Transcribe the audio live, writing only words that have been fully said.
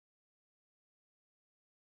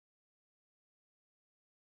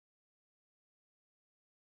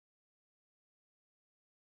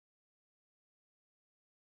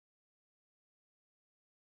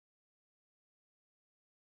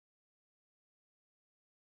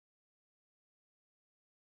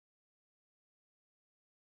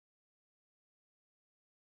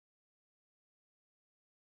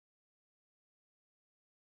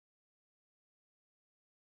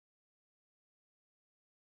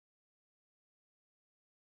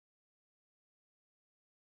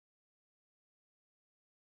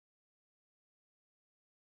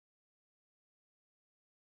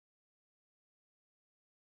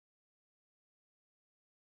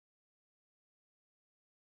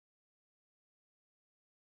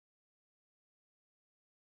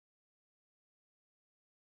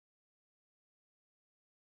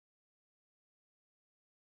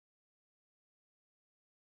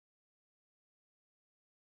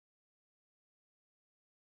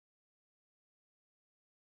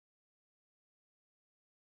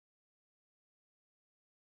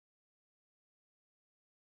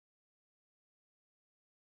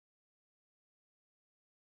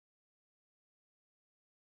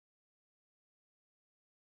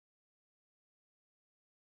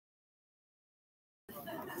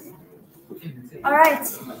All right.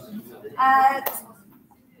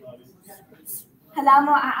 السلام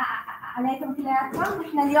عليكم كلياتكم.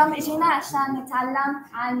 احنا اليوم اجينا عشان نتعلم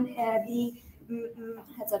عن the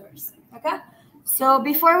MetaVerse. Okay. So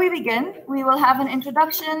before we begin, we will have an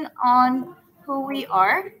introduction on who we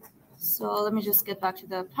are. So let me just get back to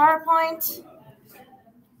the PowerPoint.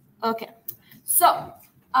 Okay. So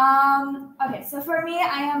for me,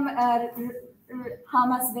 I am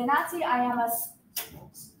Hamas Benati. I am a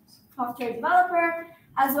software developer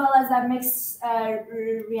as well as a mixed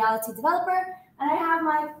reality developer. And I have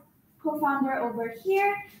my co-founder over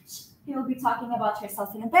here. He will be talking about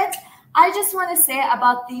herself in a bit. I just want to say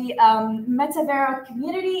about the MetaVerse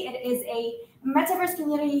community. It is a MetaVerse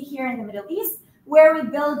community here in the Middle East where we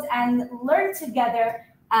build and learn together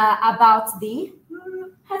about the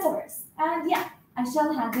MetaVerse. And yeah, I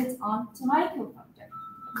shall hand it on to my co-founder.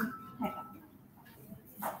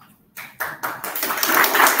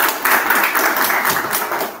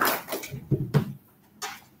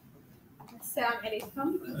 Assalamu alaikum.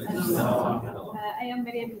 I am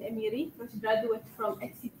Maryam Al-Amiri, fresh graduate from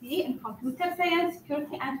HCT in computer science,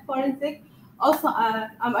 security and forensic. Also,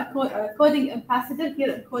 I'm a coding ambassador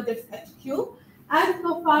here at Coders HQ and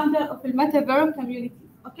co-founder of the MetaVerse community.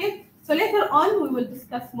 Okay, so later on we will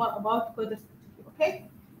discuss more about Coders HQ. Okay,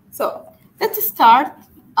 so let's start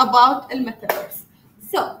about the MetaVerse.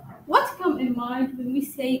 So what comes in mind when we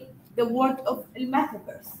say the word of the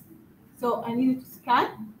MetaVerse? So I need you to scan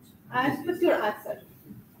and put your answer.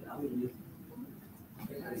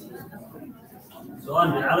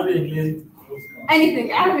 سؤال بالعربي انجليزي؟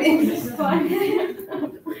 Anything, Arabic, English, fine.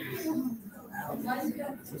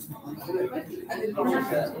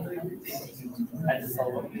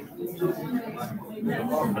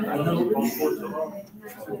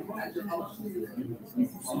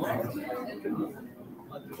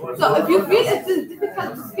 So if you feel it is difficult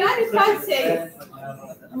to scan, you can say it.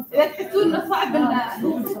 إذا تحسون إنه صعب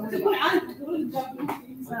إنه تكون عندك تقول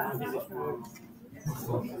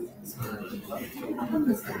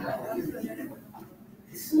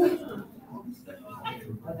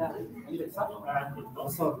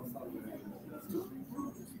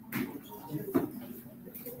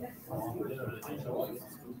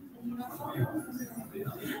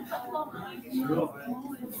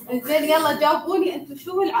زين يلا جاوبوني انتم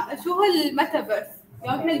شو الميتافيرس؟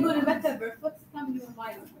 يوم احنا نقول الميتافيرس what's coming to your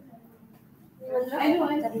mind?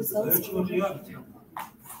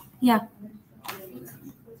 Yeah.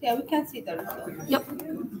 Yeah, we can see the results. Yep.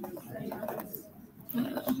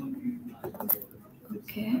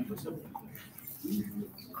 Okay.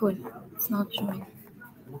 Cool. It's not showing.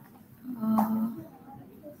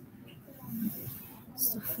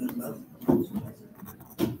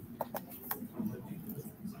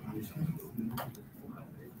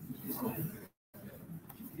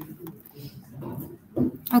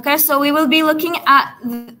 Okay, so we will be looking at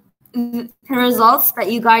the results that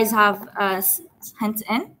you guys have sent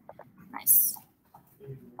in. Nice.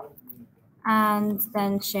 And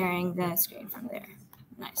then sharing the screen from there.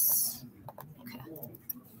 Nice. Okay.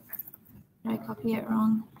 Did I copy it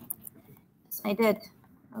wrong? Yes, I did.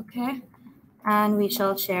 Okay. And we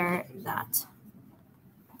shall share that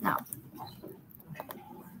now.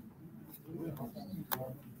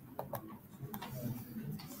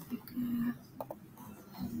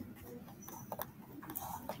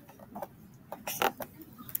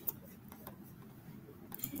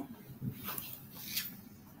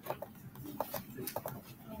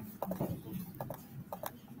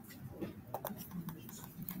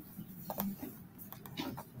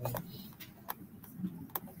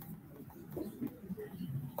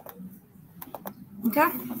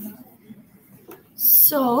 Okay,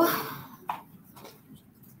 so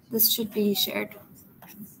this should be shared.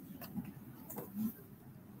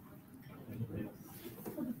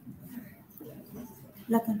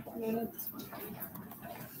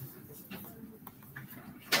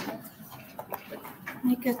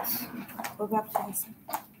 Make it go back to this.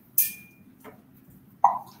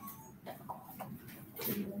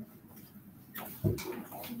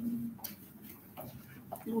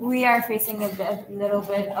 We are facing a little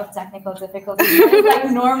bit of technical difficulties. It's like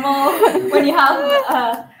normal when you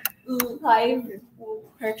have live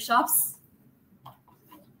workshops.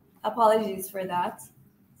 Apologies for that,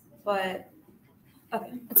 but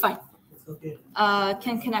okay, it's fine. It's okay.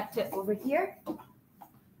 Can connect it over here,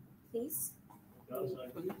 please. To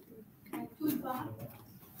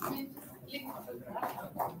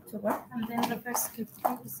what? And then the first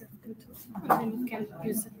control, the second control, and then you can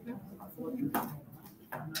use it.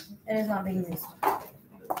 It is not being used.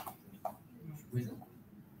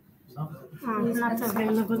 Not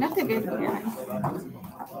available. Not available.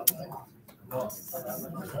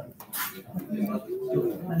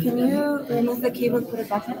 Can you remove the cable, put it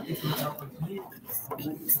back in?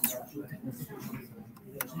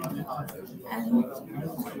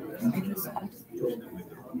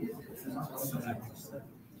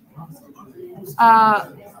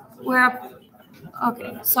 We're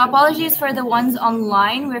okay. So apologies for the ones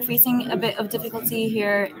online. We're facing a bit of difficulty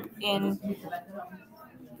here in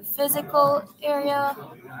the physical area.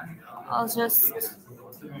 I'll just,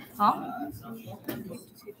 I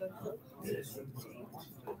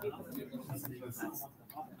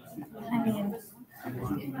mean,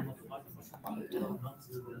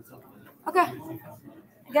 okay.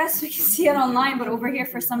 I guess we can see it online, but over here,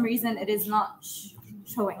 for some reason, it is not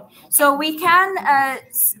showing. So we can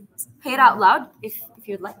pay it out loud if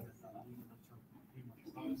you'd like.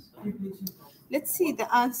 Let's see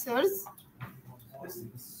the answers.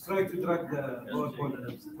 Try to drag the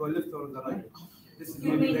PowerPoint, go left or the right. This is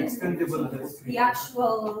maybe the extendable. The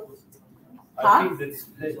actual. I think that's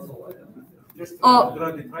just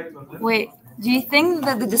drag it right or left. Wait. Do you think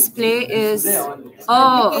that the display is?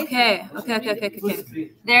 Oh, okay.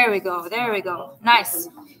 There we go. Nice.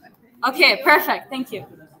 Okay, perfect. Thank you.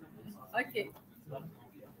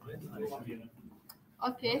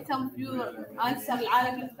 Okay, some of you answer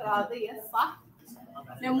العالم الافتراضية صح؟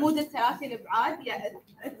 نموذج ثلاثي الأبعاد يعني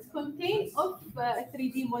it contains of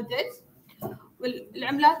 3D model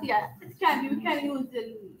والعملات يعني كان يوز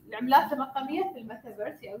العملات الرقمية في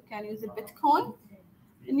الميتافيرس يعني كان يوز البيتكوين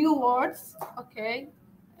new words اوكي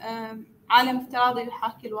عالم افتراضي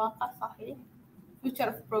يحاكي الواقع صحيح future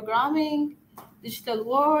of programming digital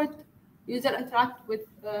world user interact with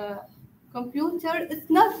computer. It's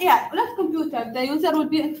not computer. The user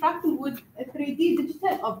will be interacting with a 3D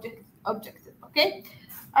digital object. Okay,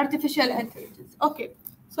 artificial intelligence. Okay,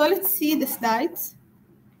 so let's see the slides.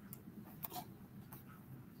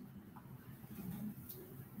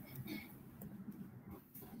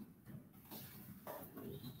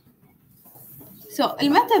 So the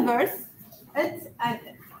metaverse,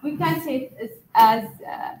 we can say it as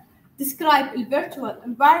describe a virtual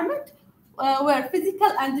environment where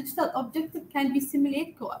physical and digital objects can be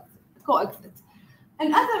simulated coexist.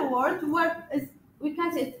 In other words, we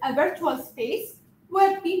can say it's a virtual space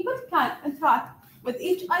where people can interact with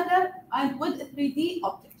each other and with a 3D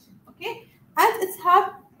object. Okay, and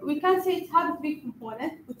we can say it has three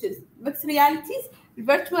components, which is mixed realities,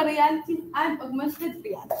 virtual realities, and augmented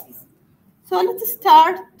realities. So let's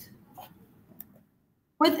start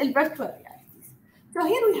with the virtual realities. So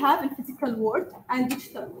here we have the physical world and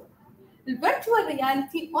digital world. The virtual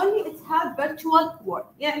reality only it have virtual world.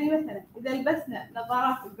 يعني مثلا إذا لبسنا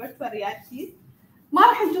نظارات virtual realities ما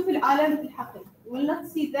راح نشوف العالم الحقيقي. We will not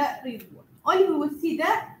see the real world. Only we will see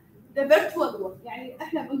the virtual world. يعني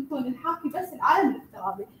إحنا بنكون نحاكي بس العالم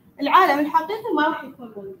الافتراضي. العالم الحقيقي ما راح يكون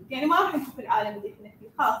موجود. يعني ما راح نشوف العالم اللي إحنا فيه.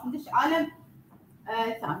 خلاص ندش عالم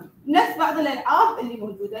ثاني. نفس بعض الألعاب اللي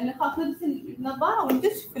موجودة. إن خلاص نلبس النظارة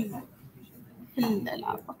وندش في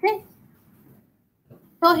الألعاب. أوكي.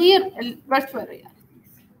 So here virtual reality.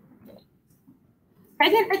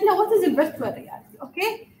 بعدين عندنا what is virtual reality?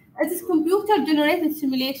 Okay, it is computer generated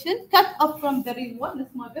simulation cut off from the real world.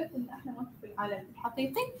 نفس ما قلت إن إحنا ما نشوف العالم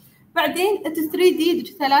الحقيقي. بعدين it is 3D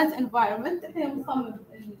digitalized environment. إحنا نصمم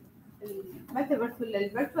الميتافيرس ولا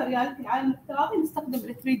الفيرتشوال رياليتي العالم الافتراضي نستخدم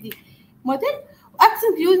ال 3D موديل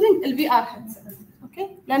واكسس using ال VR headset. اوكي،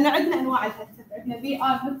 لأن عندنا أنواع الهيدسет. عندنا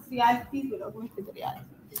VR mixed reality ولا augmented reality.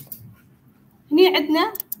 هني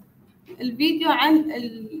عندنا الفيديو عن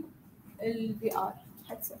ال VR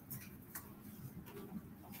headset.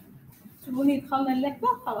 شوفوا هني دخلنا اللعبة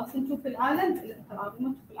خلاص نشوف العالم الافتراضي ما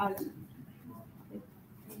نشوف العالم.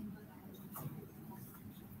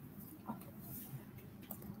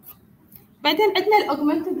 بعدين عندنا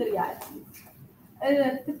الاوجمنتد رياليتي.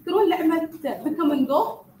 تذكرون لعبة بيكومن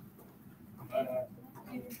جو؟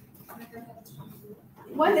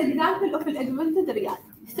 one example of augmented reality.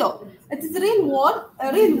 So it is real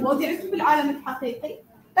world يعني تشوف العالم الحقيقي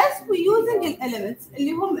بس we using elements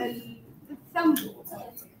اللي هم some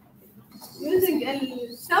using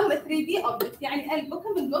some 3D objects. يعني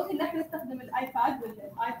البوكيمون جو كنا احنا نستخدم الايباد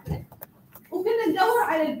والايباد وكنا ندور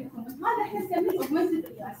على البيكومون. هذا احنا نسميه الاوجمنتد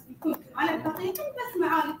رياليتي يكون عالم حقيقي بس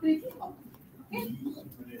مع ال 3D objects. Okay?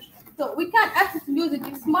 So we can access using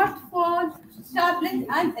smartphone, tablet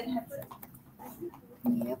and a headset.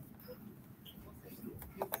 Yep.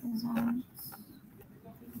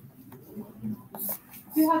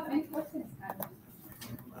 Do you have any questions?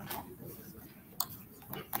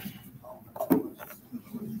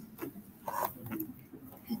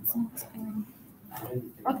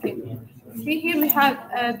 Okay. See here we have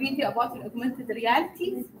a video about augmented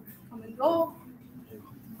realities. go.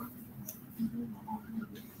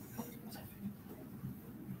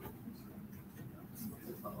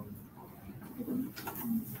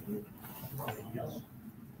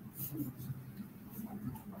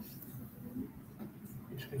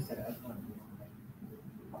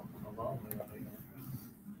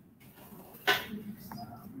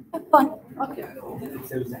 Okay.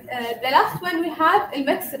 The last one we have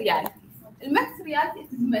الميكس reality. الميكس reality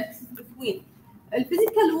is mix between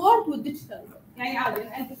الفيزيكال وورد والديجيتال وورد. يعني عادي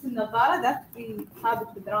أنا ألبس النظارة ذات في ثابت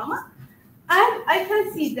بالدراما and I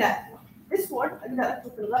can see that this word أقدر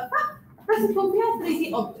أكتب في الغرفة بس يكون فيها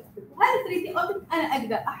 3D object. وهذا 3D object أنا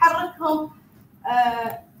أقدر أحركهم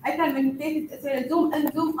I can manipulate it zoom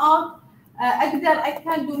and zoom out أقدر I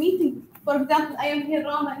can do meeting. For example, I am here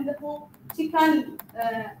Rama in the hall. She can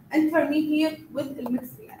enter me here with the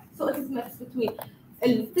mixed reality. So it is mixed between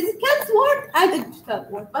the physical world and the digital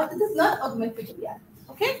world, but it is not augmented reality.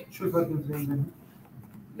 Okay? شو الفرق بين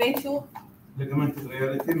بين شو؟ الاugmented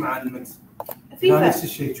reality مع الميكس؟ في نفس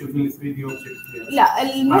الشيء تشوفين 3 دي اوبجكت. لا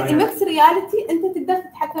الميكس رياليتي انت تقدر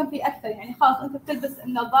تتحكم فيه اكثر، يعني خلاص انت بتلبس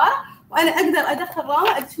النظاره وانا اقدر ادخل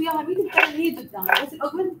رامه ادش وياها ميتنج هي قدامي، بس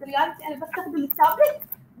الاوجمنتد رياليتي انا بستخدم التابلت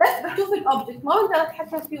بس بشوف الاوبجكت ما بقدر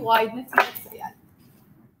اتحكم فيه وايد نفس الميكس رياليتي.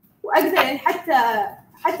 واقدر يعني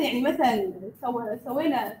حتى يعني مثلا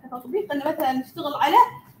سوينا تطبيق انه مثلا نشتغل على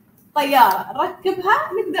طياره نركبها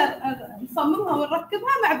نقدر نصممها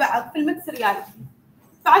ونركبها مع بعض في الميكس رياليتي.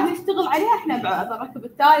 بعد نشتغل عليها احنا بعض نركب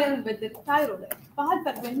التاير نبدل التاير وغيره. فهذا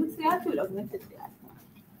الفرق بين الميكس رياليتي والاوجمنتد رياليتي.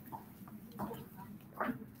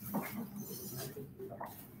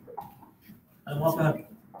 انا ما فهمت.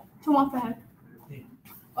 شو ما فهمت؟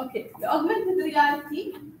 اوكي الاوجمنتد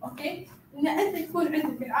رياليتي اوكي ان انت يكون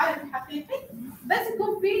عندك العالم الحقيقي بس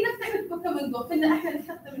يكون في نفس لعبه بوكيمون جو، كنا احنا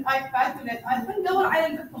نستخدم الايباد ولا الايفون ندور على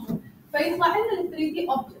البوكيمون فيطلع لنا ال 3 دي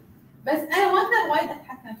اوبجكت، بس انا ما اقدر وايد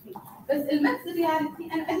اتحكم فيه. بس الميكس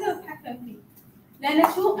رياليتي انا اقدر اتحكم فيه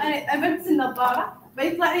لان شو انا بلبس النظاره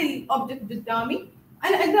بيطلع لي الاوبجكت قدامي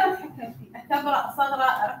انا اقدر اتحكم فيه، اكبره اصغره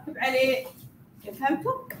اركب عليه.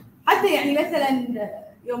 فهمتوا؟ حتى يعني مثلا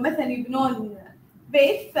يوم مثلا يبنون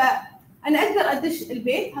بيت فانا اقدر ادش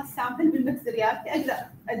البيت هالسامبل بالميكس رياليتي، اقدر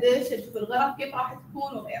ادش اشوف الغرف كيف راح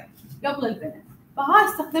تكون وغيره قبل البناء. فهذا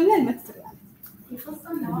استخدم له الميكس رياليتي. يخص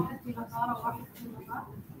انه واحد في نظاره وواحد في نظاره.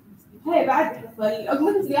 هي بعد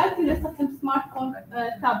الاوجمنتد رياليتي نستخدم سمارت فون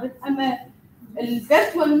تابلت، اما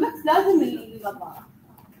الفيرتوال ميكس لازم النظاره.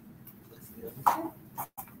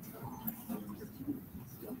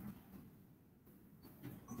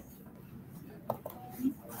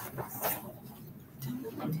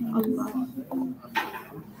 الله.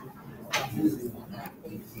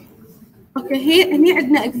 اوكي هني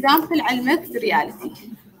عندنا اكزامبل على الميكس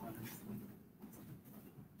رياليتي.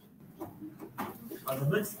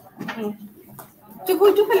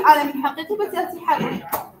 شوف العالم الحقيقي بس يتحرك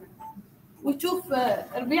وتشوف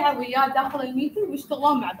ربيعه وياه داخل الميتنج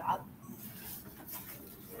ويشتغلون مع بعض.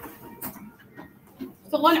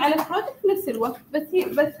 يشتغلون على بروجكت نفس الوقت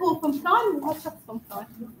بس هو في مكان وهالشخص في مكان.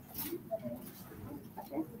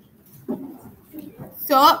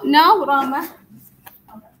 So now Rama,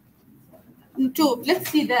 let's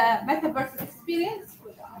see the MetaVerse experience.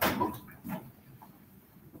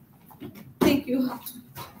 Thank you.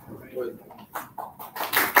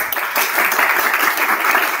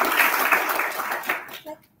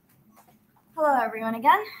 Hello everyone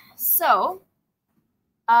again. So,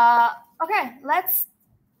 okay, let's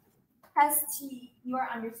test your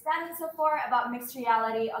understanding so far about mixed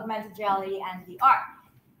reality, augmented reality, and VR.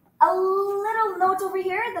 A little note over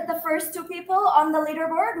here that the first two people on the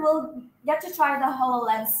leaderboard will get to try the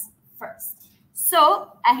HoloLens first. So,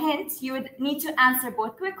 a hint, you would need to answer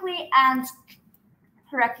both quickly and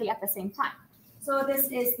correctly at the same time. So this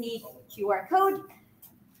is the QR code.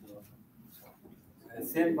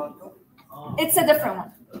 Same barcode? It's a different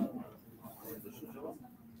one.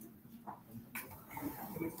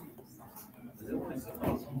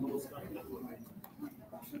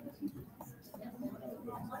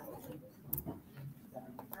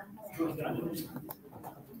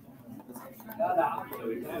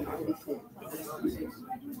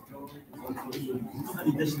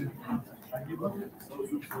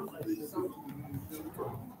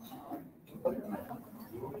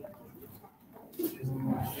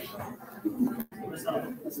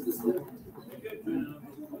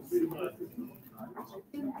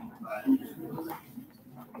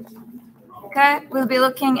 Okay, we'll be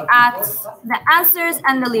looking at the answers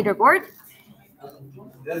and the leaderboard.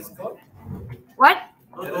 What?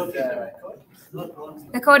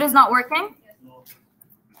 The code is not working?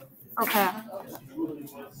 Okay.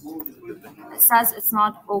 It says it's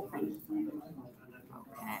not open.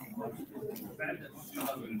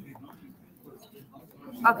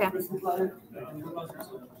 Okay. Okay.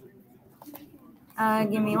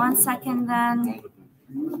 Give me 1 second then.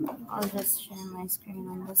 I'll just share my screen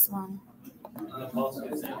on this one.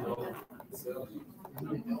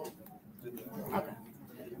 Okay.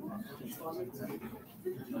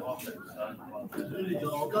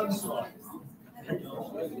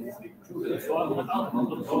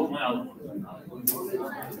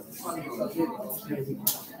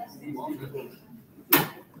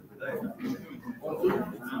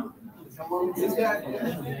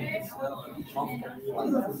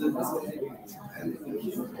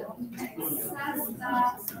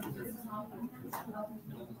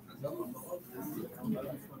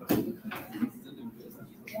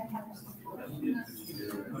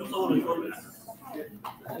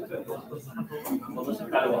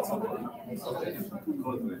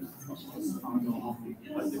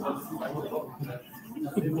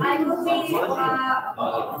 I will be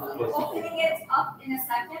opening it up in a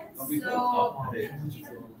second, so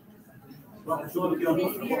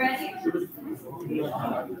please be ready.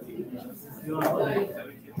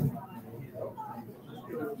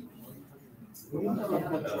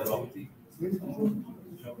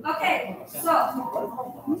 Okay, so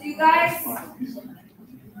do you guys,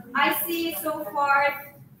 I see so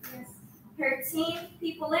far 13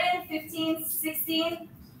 people in, 15, 16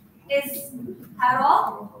 is at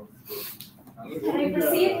all. Can we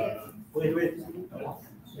proceed? Wait.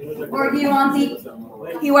 Or do you want the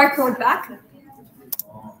QR code back?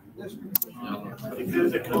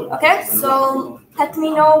 Okay, so let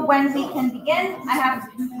me know when we can begin. I have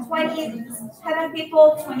 27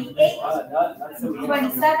 people, 28,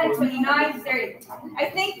 27, 29, 30. I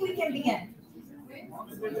think we can begin.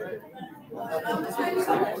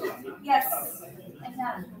 Yes.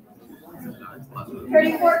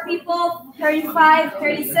 34 people, 35,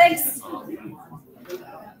 36.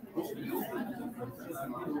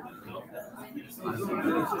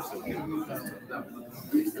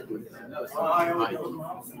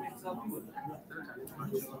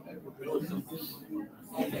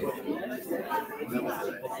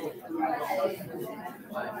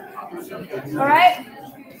 All right.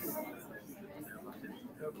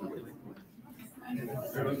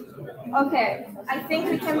 Okay, I think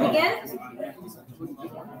we can begin.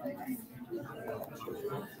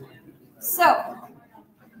 So,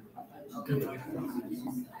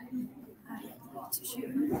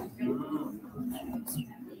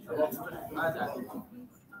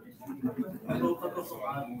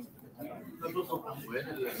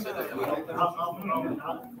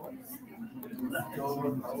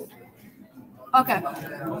 okay,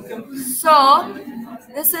 so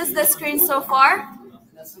this is the screen so far.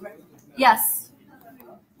 Yes.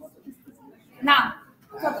 Now,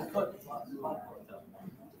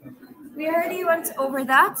 we already went over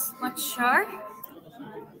that, not sure.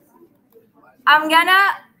 I'm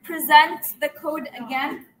gonna present the code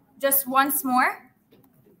again, just once more.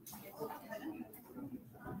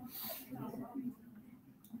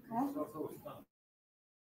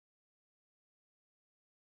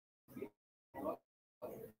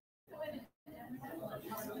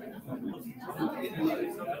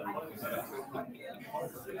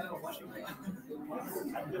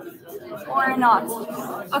 Or not.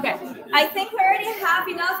 Okay, I think we already have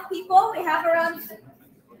enough people. We have around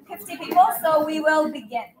 50 people, so we will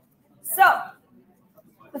begin. So,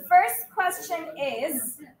 the first question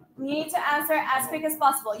is, you need to answer as quick as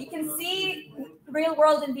possible. You can see real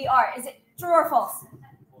world in VR. Is it true or false?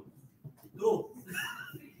 True.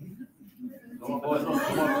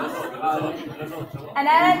 And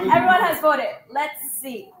then everyone has voted. Let's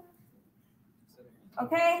see.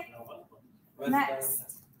 Okay.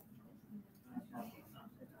 Next.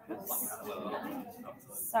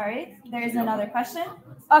 Sorry, there is another question.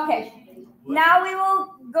 Okay. Now we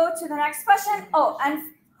will go to the next question. Oh,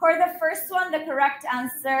 and for the first one, the correct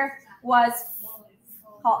answer was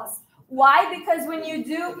false. Why? Because when you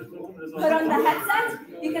do put on the headset,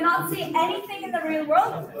 you cannot see anything in the real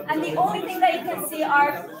world, and the only thing that you can see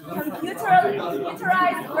are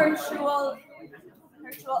computerized virtual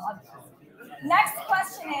objects. Next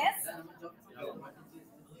question is,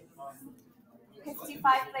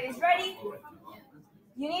 55 players ready.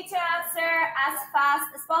 You need to answer as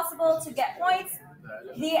fast as possible to get points.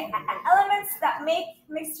 The elements that make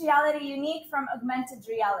mixed reality unique from augmented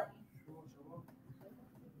reality.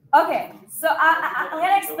 Okay, so I'm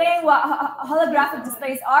going to explain what holographic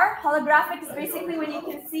displays are. Holographic is basically when you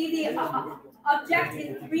can see the object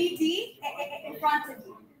in 3D in front of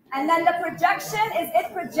you. And then the projection is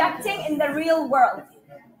it projecting in the real world.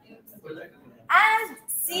 And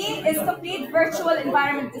C is complete virtual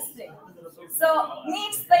environment display. So me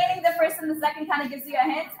explaining the first and the second kind of gives you a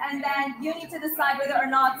hint, and then you need to decide whether or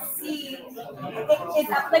not C is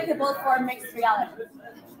applicable for mixed reality.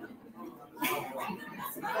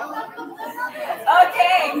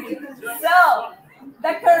 Okay, so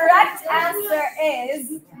the correct answer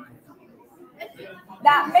is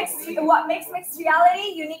that what makes mixed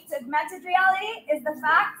reality unique to augmented reality is the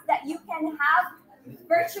fact that you can have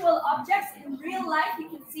virtual objects in real life. You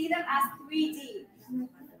can see them as 3D.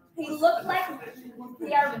 They look like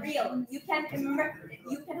they are real. You can have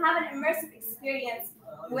an immersive experience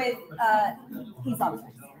with these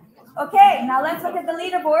objects. Okay, now let's look at the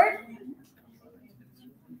leaderboard.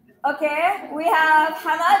 Okay, we have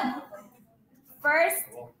Hamad first,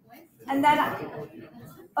 and then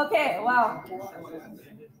okay, wow.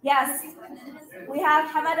 Yes, we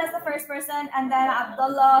have Hamad as the first person, and then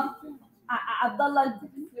Abdullah.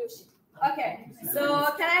 Okay, so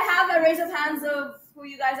can I have a raise of hands of who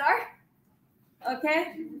you guys are?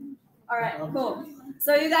 Okay, all right, cool.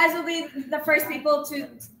 So you guys will be the first people to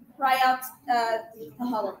try out the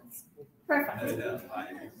HoloLens. Perfect.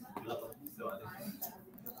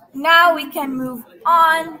 Now we can move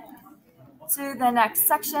on to the next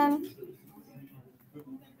section.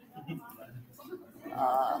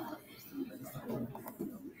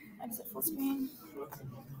 Exit full screen.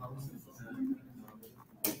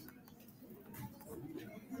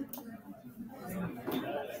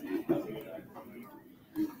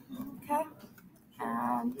 Okay,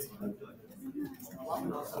 and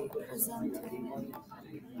presenting.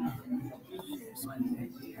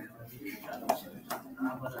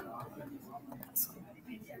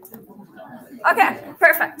 Okay,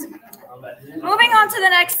 perfect. Moving on to the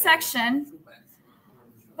next section.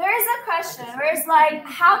 There is a question where it's like,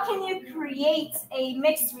 how can you create a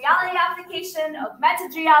mixed reality application,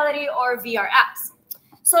 augmented reality, or VR apps?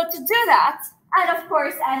 So to do that, and of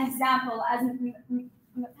course, an example, as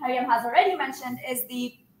Mariam has already mentioned, is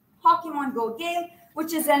the Pokemon Go game,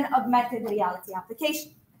 which is an augmented reality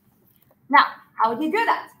application. Now, how would you do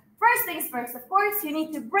that? First things first, of course, you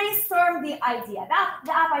need to brainstorm the idea,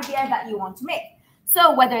 the app idea that you want to make.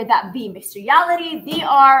 So whether that be mixed reality,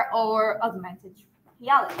 VR, or augmented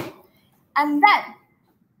reality. And then,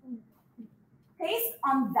 based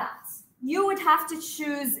on that, you would have to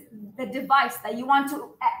choose the device that you want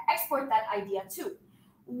to export that idea to.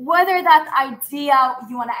 Whether that idea,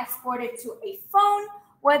 you want to export it to a phone,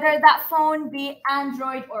 whether that phone be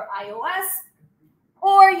Android or iOS,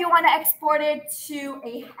 or you want to export it to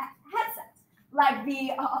a headset, like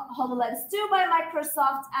the HoloLens 2 by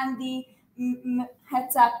Microsoft and the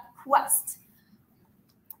headset Quest.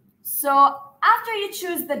 So after you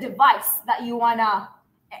choose the device that you want to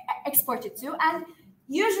export it to, and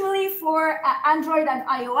usually for Android and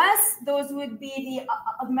iOS, those would be the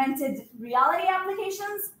augmented reality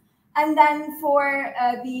applications. And then for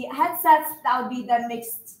the headsets, that would be the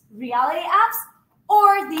mixed reality apps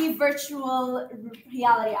or the virtual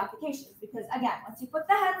reality applications. Because again, once you put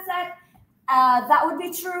the headset, that would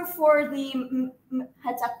be true for the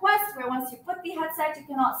headset Quest, where once you put the headset, you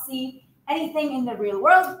cannot see anything in the real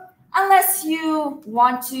world unless you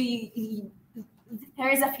want to. There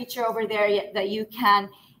is a feature over there that you can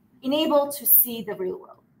enable to see the real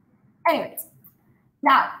world. Anyways,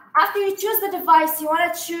 now, after you choose the device, you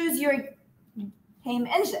want to choose your game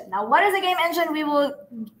engine. Now, what is a game engine? We will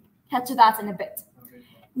get to that in a bit.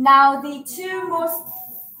 Now, the two most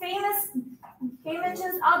famous game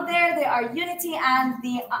engines out there, they are Unity and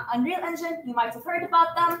the Unreal Engine. You might have heard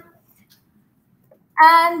about them.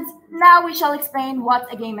 And now we shall explain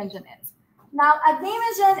what a game engine is. Now, a game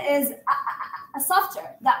engine is a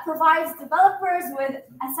software that provides developers with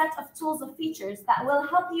a set of tools or features that will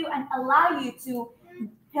help you and allow you to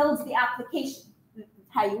build the application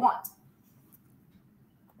how you want.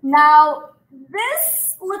 Now,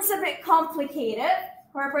 this looks a bit complicated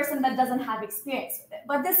for a person that doesn't have experience with it,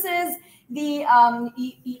 but this is the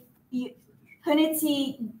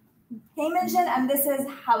Unity game engine, and this is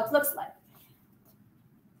how it looks like.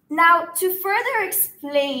 Now, to further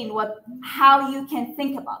explain how you can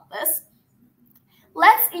think about this,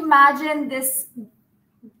 let's imagine this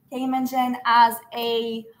game engine as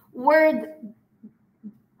a Word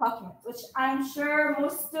document, which I'm sure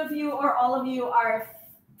most of you or all of you are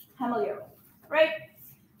familiar with, right?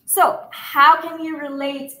 So how can you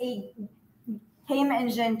relate a game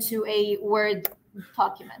engine to a Word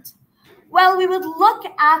document? Well, we would look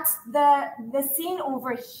at the scene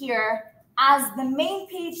over here as the main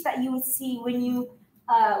page that you would see when you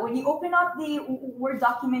open up the Word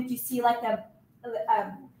document. You see like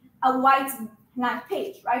a white blank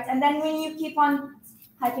page, right? And then when you keep on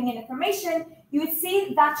typing in information, you would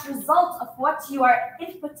see that result of what you are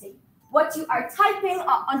inputting, what you are typing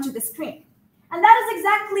onto the screen. And that is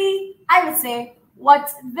exactly, I would say,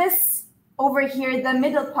 what this over here, the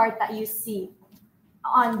middle part that you see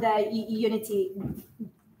on the Unity game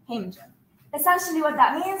engine. Essentially what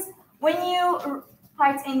that means, when you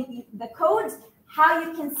write in the code, how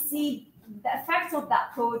you can see the effect of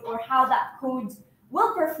that code or how that code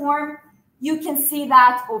will perform, you can see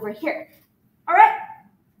that over here. All right?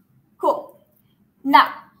 Cool.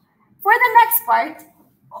 Now, for the next part,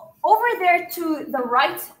 over there to the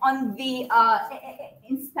right on the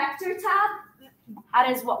inspector tab, that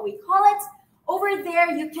is what we call it. Over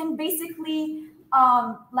there, you can basically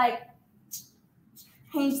like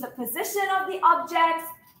change the position of the objects,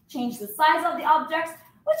 change the size of the objects,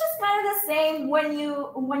 which is kind of the same when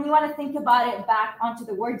you want to think about it back onto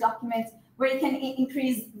the Word document, where you can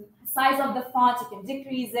increase the size of the font, you can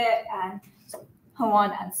decrease it, and so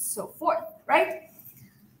on and so forth, right?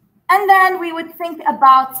 And then we would think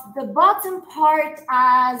about the bottom part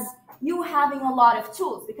as you having a lot of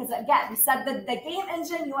tools, because again, we said that the game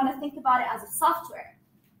engine, you want to think about it as a software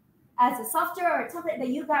or a template that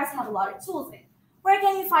you guys have a lot of tools in. Where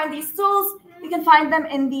can you find these tools? You can find them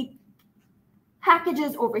in the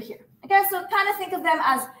packages over here. Okay, so kind of think of them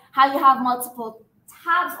as how you have multiple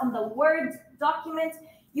tabs on the Word document,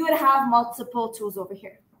 you would have multiple tools over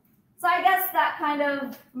here. So I guess that kind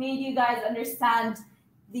of made you guys understand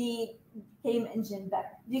the game engine better.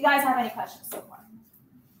 Do you guys have any questions so far?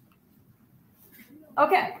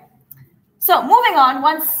 Okay, so moving on,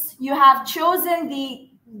 once you have chosen the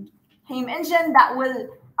game engine that will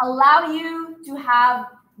allow you to have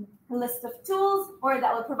a list of tools, or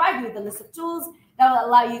that will provide you with a list of tools that will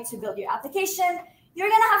allow you to build your application, you're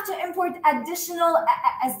going to have to import additional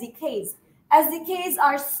SDKs. SDKs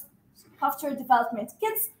are software development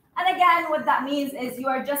kits. And again, what that means is you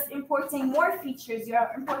are just importing more features, you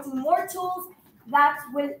are importing more tools that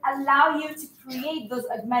will allow you to create those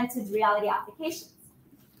augmented reality applications.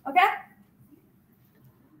 Okay?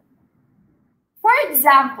 For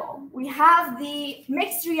example, we have the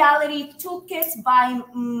Mixed Reality Toolkit by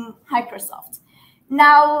Microsoft.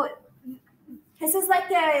 Now, this is like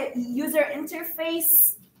a user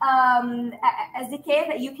interface SDK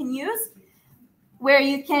that you can use, where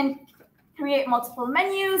you can create multiple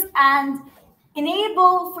menus and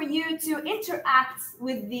enable for you to interact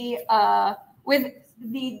with the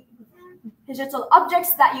digital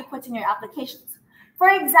objects that you put in your applications. For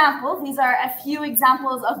example, these are a few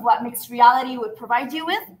examples of what mixed reality would provide you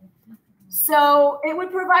with. So it would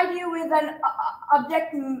provide you with an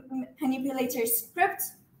object manipulator script,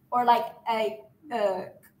 or like a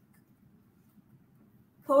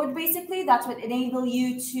code, basically, that would enable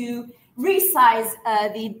you to resize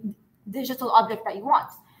the digital object that you want.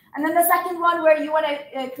 And then the second one, where you want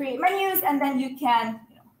to create menus, and then you can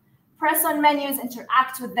press on menus,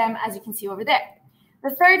 interact with them, as you can see over there.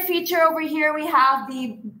 The third feature over here, we have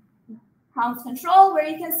the bounce control, where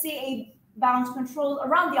you can see a bounce control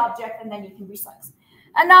around the object, and then you can resize.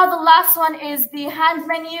 And now the last one is the hand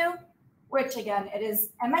menu, which again, it is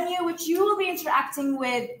a menu which you will be interacting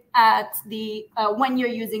with at the when you're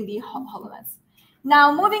using the HoloLens.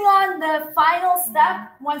 Now, moving on, the final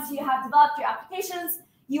step, once you have developed your applications,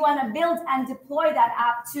 you want to build and deploy that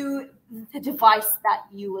app to the device that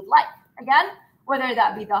you would like. Again, whether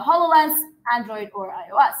that be the HoloLens, Android, or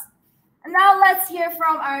iOS. And now let's hear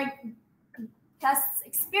from our guest's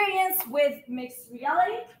experience with mixed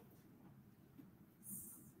reality.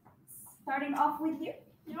 Starting off with you.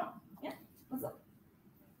 Yeah, what's up?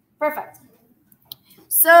 Perfect.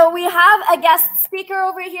 So we have a guest speaker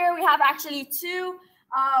over here. We have actually two,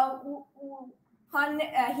 one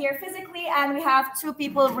here physically, and we have two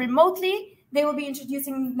people remotely. They will be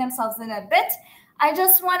introducing themselves in a bit. I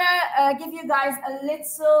just want to give you guys a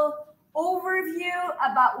little overview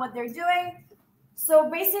about what they're doing. So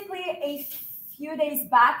basically, a few days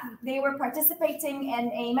back, they were participating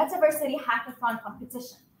in a MetaVerse City hackathon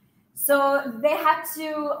competition. So they had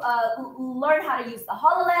to learn how to use the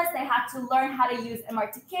HoloLens, they had to learn how to use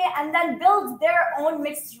MRTK, and then build their own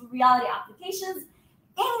mixed reality applications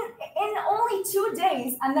in only 2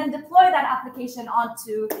 days, and then deploy that application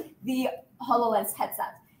onto the HoloLens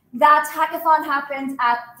headset. That hackathon happened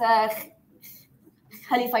at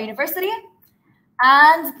Khalifa University.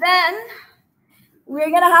 And then we're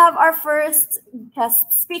going to have our first guest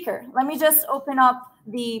speaker. Let me just open up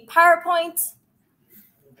the PowerPoint.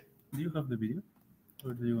 Do you have the video,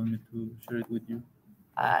 or do you want me to share it with you?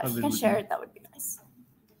 If you can share it, that would be nice.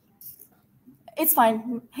 It's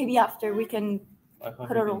fine. Maybe after we can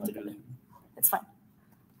put it all together. It's fine.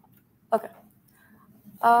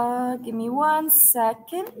 Give me 1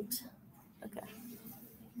 second. Okay.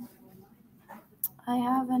 I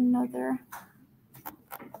have another.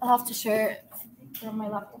 I'll have to share it from my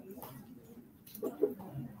laptop.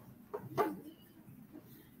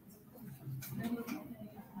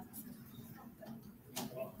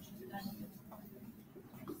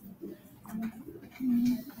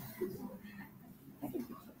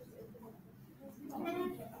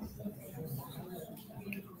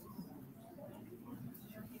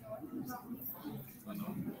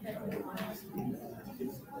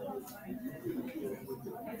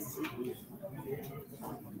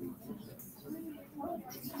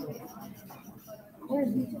 Where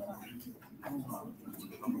is it? I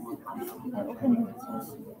opened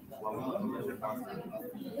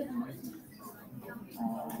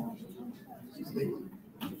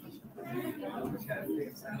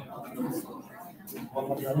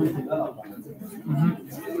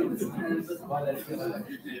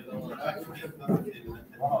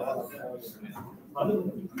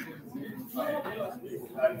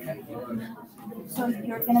it. So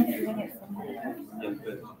you're gonna be doing it from here.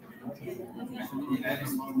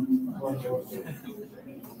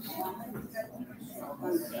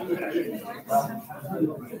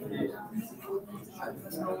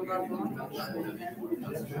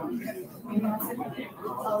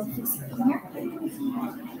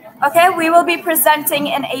 Okay, we will be presenting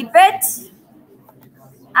in 8-bit.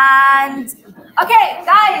 And okay,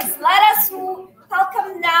 guys, let us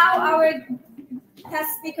welcome now our guest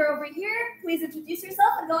speaker over here. Please introduce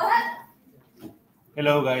yourself and go ahead.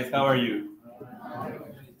 Hello, guys. How are you?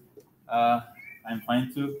 I'm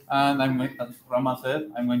fine too. And as Rama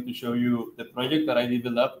said, I'm going to show you the project that I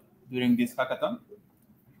developed during this hackathon.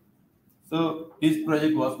 So this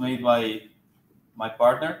project was made by my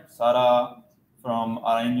partner, Sarah from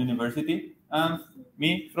Arain University, and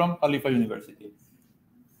me from Khalifa University.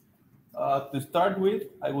 To start with,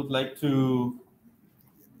 I would like to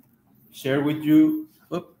share with you.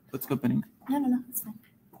 Oh, what's happening? No, it's fine.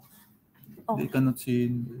 Oh. They cannot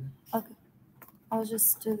see. Okay, I'll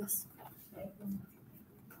just do this.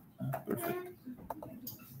 Perfect.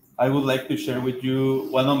 I would like to share with you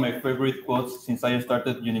one of my favorite quotes since I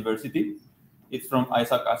started university. It's from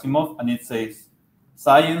Isaac Asimov, and it says,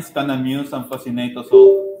 "Science can amuse and fascinate us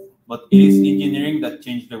all, but it is engineering that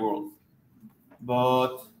changed the world."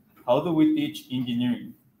 But how do we teach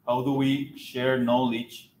engineering? How do we share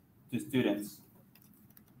knowledge to students?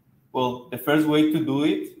 Well, the first way to do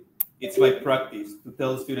it is by practice, to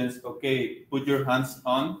tell students, okay, put your hands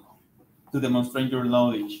on to demonstrate your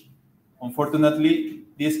knowledge. Unfortunately,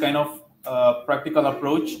 this kind of practical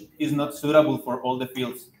approach is not suitable for all the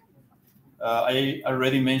fields. I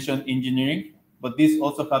already mentioned engineering, but this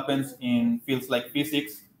also happens in fields like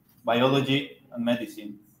physics, biology, and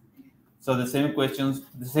medicine. So the same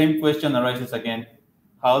question arises again.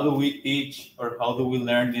 How do we teach or how do we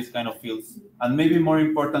learn these kind of fields? And maybe more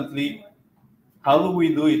importantly, how do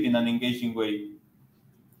we do it in an engaging way?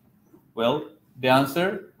 Well, the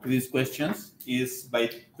answer to these questions is by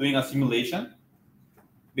doing a simulation,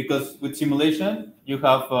 because with simulation, you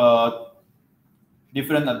have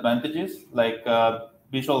different advantages like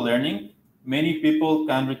visual learning. Many people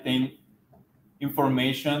can retain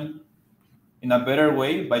information in a better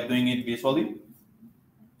way by doing it visually.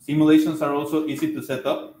 Simulations are also easy to set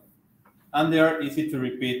up, and they are easy to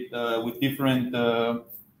repeat with different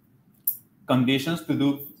conditions, to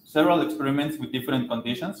do several experiments with different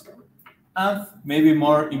conditions. And maybe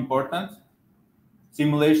more important,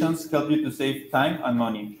 simulations help you to save time and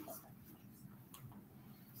money.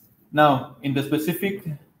 Now, in the specific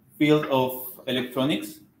field of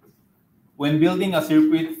electronics, when building a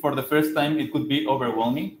circuit for the first time, it could be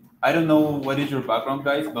overwhelming. I don't know what is your background,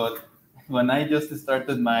 guys, but when I just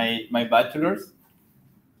started my bachelor's,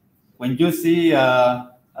 when you see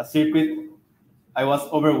a circuit, I was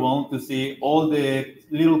overwhelmed to see all the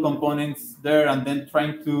little components there and then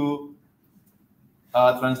trying to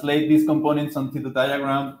translate these components onto the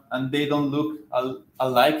diagram, and they don't look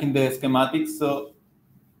alike in the schematics. So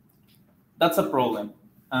that's a problem.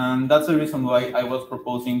 And that's the reason why I was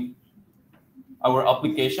proposing our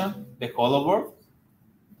application, the HoloBoard,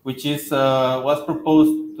 which was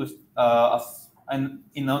proposed to, as an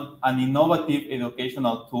innovative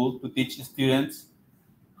educational tool to teach students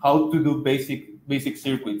how to do basic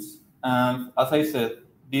circuits. And as I said,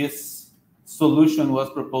 this solution was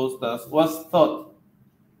thought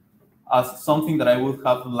as something that I would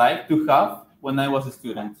have liked to have when I was a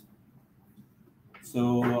student.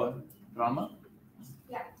 So, Rama?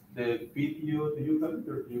 Yeah. The video, do you have it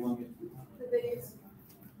or do you want me to? The videos.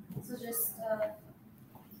 So just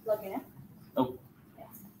plug in. Oh. Yeah.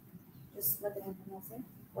 Just what did I say?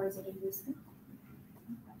 Or is it in Houston?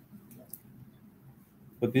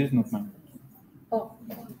 But this is not mine. Oh,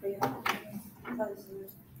 for you.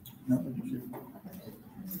 No.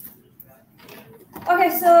 Okay,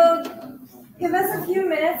 so give us a few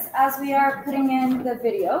minutes as we are putting in the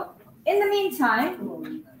video. In the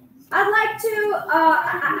meantime, I'd like to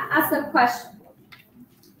ask a question.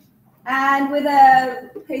 And with a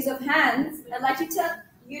raise of hands, I'd like you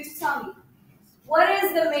to tell me, what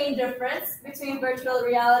is the main difference between virtual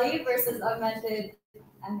reality versus augmented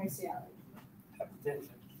and mixed reality?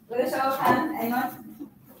 With a show of hands, anyone?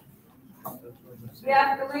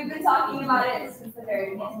 We've been talking about it since the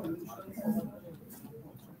very beginning.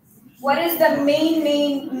 What is the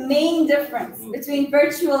main difference between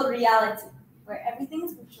virtual reality, where everything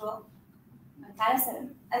is virtual,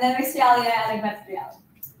 and then mixed reality and augmented reality?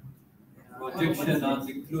 Projection and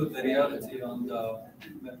include the reality on the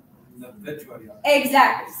virtual reality.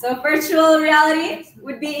 Exactly. So virtual reality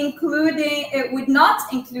would be including, it would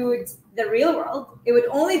not include the real world. It would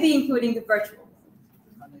only be including the virtual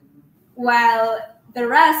world. While the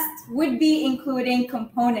rest would be including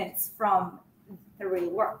components from the real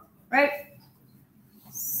world, right?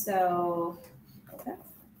 So, okay.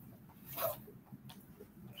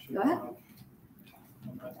 Go ahead.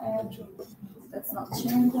 That's not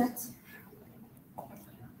changed yet.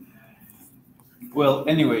 Well,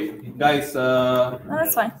 anyway, guys, No,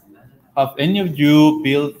 that's fine. have any of you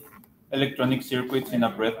built electronic circuits in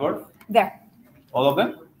a breadboard? There. All of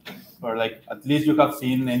them? Or like at least you have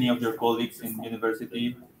seen any of your colleagues in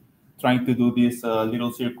university trying to do these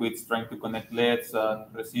little circuits, trying to connect LEDs and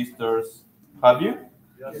resistors. Have you?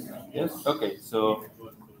 Yes. Yes? Okay, so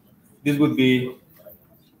this would be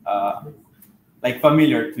like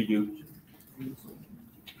familiar to you.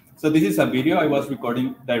 So this is a video I was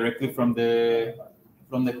recording directly from the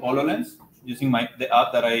HoloLens using the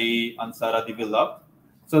app that I and Sarah developed.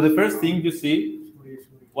 So the first thing you see,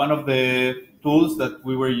 one of the tools that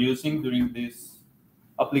we were using during this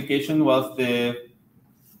application was the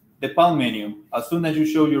palm menu. As soon as you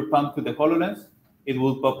show your palm to the HoloLens, it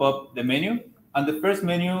will pop up the menu. And the first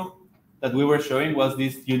menu that we were showing was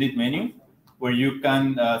this unit menu, where you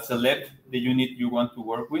can select the unit you want to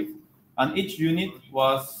work with. And each unit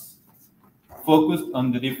was focused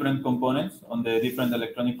on the different components, on the different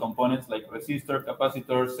electronic components like resistor,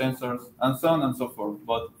 capacitors, sensors, and so on and so forth.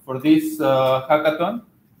 But for this hackathon,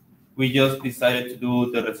 we just decided to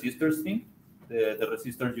do the resistors thing, the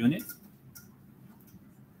resistor unit.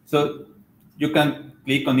 So you can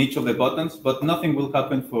click on each of the buttons, but nothing will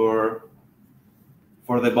happen for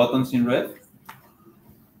the buttons in red.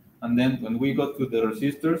 And then when we go to the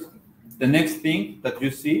resistors, the next thing that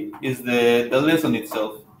you see is the lesson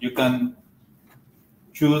itself. You can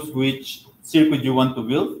choose which circuit you want to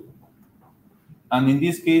build. And in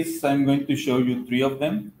this case, I'm going to show you 3 of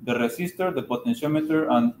them: the resistor, the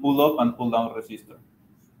potentiometer, and pull-up and pull-down resistor.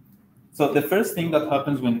 So the first thing that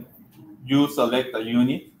happens when you select a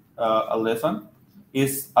unit, a lesson,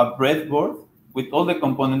 is a breadboard with all the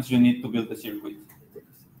components you need to build the circuit.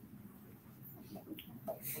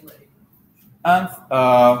 And,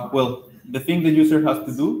 well, the thing the user has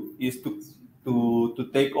to do is to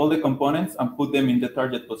take all the components and put them in the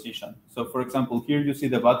target position. So, for example, here you see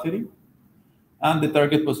the battery, and the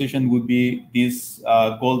target position would be this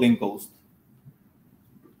golden ghost.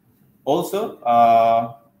 Also,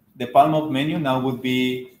 the palm up menu now would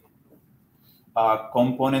be a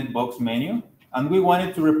component box menu, and we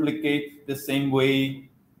wanted to replicate the same way,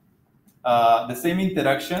 the same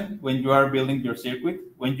interaction when you are building your circuit.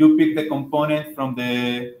 When you pick the component from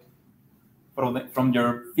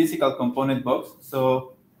your physical component box,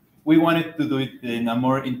 so we wanted to do it in a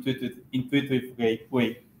more intuitive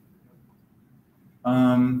way.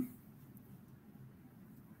 And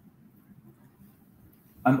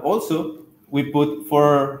also, we put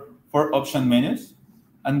four option menus,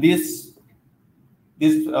 and these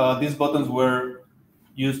buttons were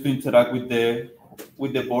used to interact with the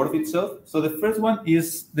board itself. So the first one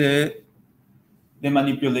is the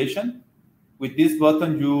manipulation. With this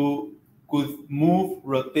button, you could move,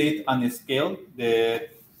 rotate, and scale the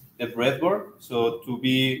breadboard, so to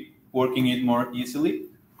be working it more easily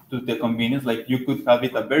to the convenience. Like you could have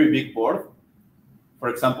it a very big board, for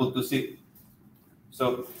example, to see.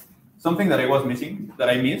 So something that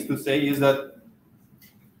I missed to say is that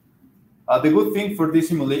the good thing for this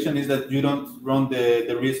simulation is that you don't run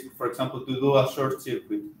the risk, for example, to do a short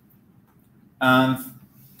circuit. And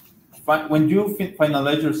when you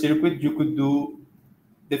finalize your circuit, you could do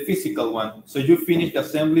the physical one. So you finish the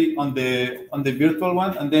assembly on the virtual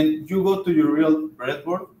one, and then you go to your real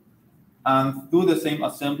breadboard and do the same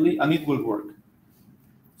assembly, and it will work.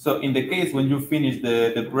 So in the case when you finish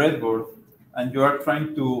the breadboard and you are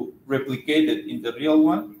trying to replicate it in the real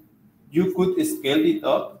one, you could scale it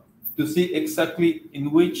up to see exactly in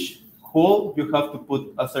which hole you have to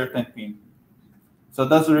put a certain pin. So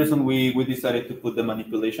that's the reason we decided to put the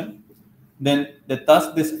manipulation. Then the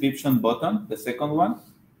task description button, the second one,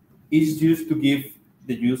 is used to give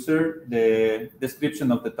the user the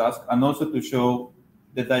description of the task and also to show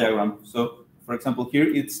the diagram. So for example, here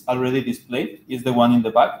it's already displayed, is the one in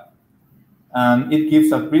the back. And it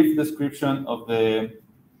gives a brief description of the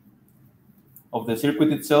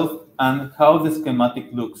circuit itself and how the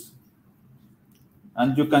schematic looks.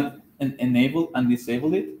 And you can enable and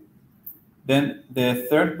disable it. Then the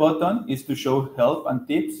third button is to show help and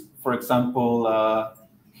tips. For example,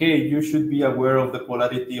 hey, you should be aware of the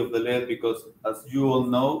polarity of the LED because, as you all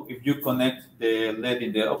know, if you connect the LED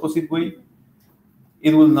in the opposite way,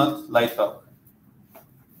 it will not light up.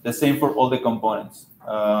 The same for all the components.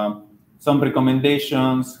 Some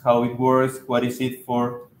recommendations, how it works, what is it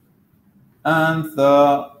for. And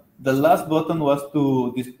the last button was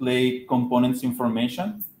to display components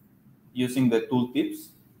information using the tooltips.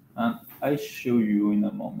 And I show you in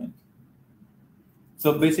a moment.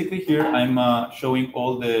 So basically here I'm showing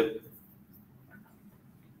all the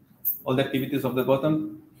activities of the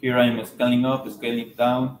button. Here I'm scaling up, scaling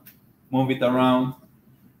down, move it around.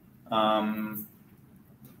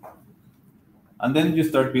 And then you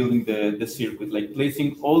start building the circuit, like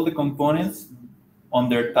placing all the components on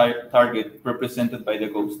their target represented by the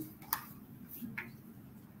ghost.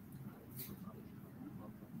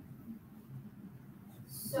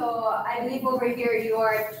 So I believe over here you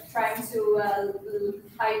are trying to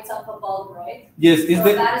light up a bulb, right? Yes, so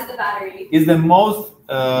that is the battery. Is the most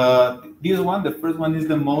this one, the first one, is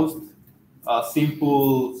the most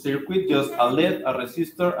simple circuit, just a LED, a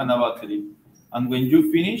resistor, and a battery. And when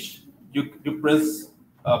you finish, you press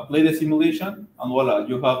play the simulation, and voila,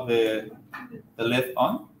 you have the LED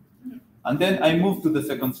on. And then I move to the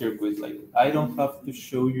second circuit. Like, I don't have to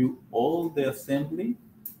show you all the assembly,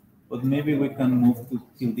 but maybe we can move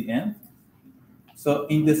till the end. So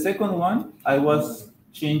in the second one, I was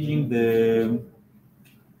changing the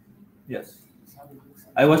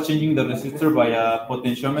resistor by a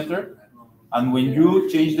potentiometer. And when you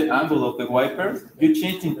change the angle of the wiper, you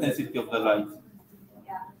change the intensity of the light.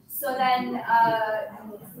 Yeah. So then,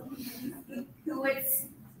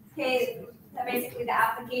 basically the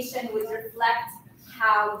application would reflect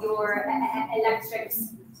how your electric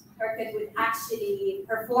circuit would actually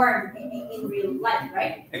perform in real life,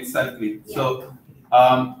 right? Exactly. Yeah. So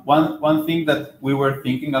one thing that we were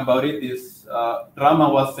thinking about it is Rama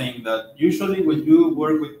was saying that usually when you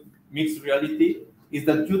work with mixed reality is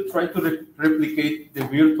that you try to replicate the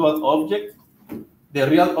virtual object, the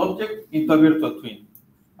real object, into a virtual twin.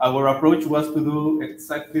 Our approach was to do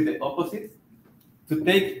exactly the opposite, to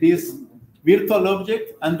take this virtual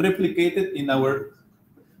object and replicate it in our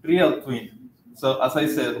real twin. So as I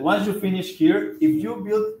said, once you finish here, if you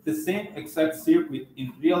build the same exact circuit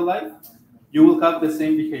in real life, you will have the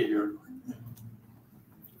same behavior.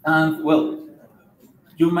 And well,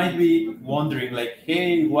 you might be wondering like,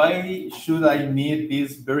 hey, why should I need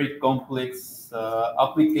this very complex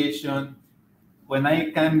application when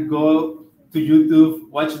I can go to YouTube,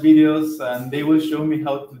 watch videos, and they will show me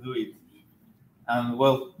how to do it? And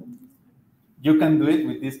well, you can do it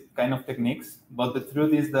with these kind of techniques, but the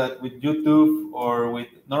truth is that with YouTube or with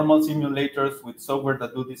normal simulators, with software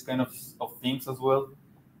that do these kind of things as well,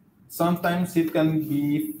 sometimes it can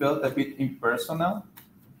be felt a bit impersonal,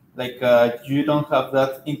 like you don't have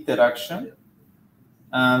that interaction.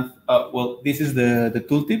 And well, this is the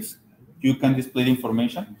tooltips. You can display the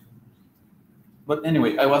information. But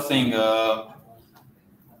anyway, I was saying,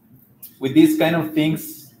 with these kind of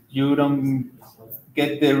things, you don't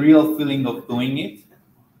get the real feeling of doing it.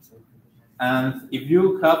 And if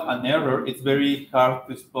you have an error, it's very hard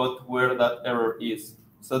to spot where that error is.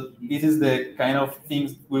 So this is the kind of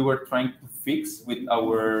things we were trying to fix with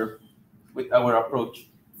our approach.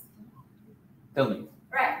 Tell me.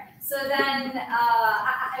 Right. So then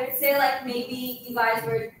I would say like maybe you guys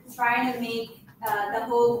were trying to make the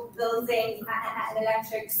whole building and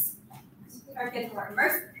electric circuit more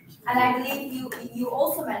immersive. And I believe you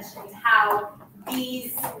also mentioned how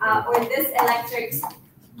these or this electric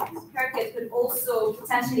circuit could also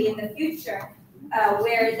potentially in the future,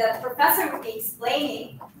 where the professor would be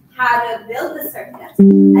explaining how to build the circuit,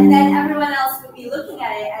 and then everyone else would be looking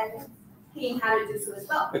at it and seeing how to do so as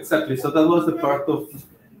well. Exactly. So that was the part of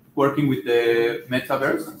working with the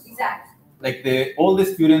MetaVerse. Exactly. Like all the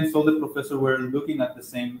students, all the professors were looking at the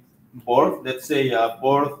same board. Let's say a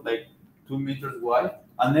board like 2 meters wide,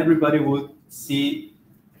 and everybody would see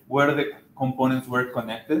where the components were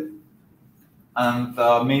connected, and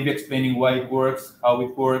maybe explaining why it works, how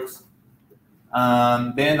it works.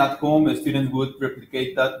 And then at home, a student would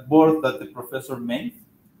replicate that board that the professor made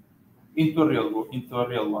into a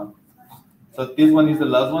real one. So this one is the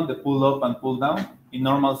last one, the pull up and pull down. In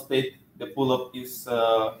normal state, the pull up is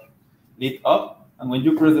lit up, and when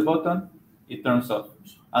you press the button, it turns off.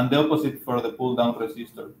 And the opposite for the pull down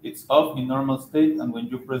resistor. It's off in normal state, and when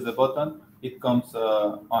you press the button, it comes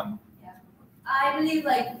on. Yeah. I believe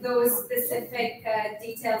like those specific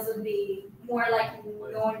details would be more like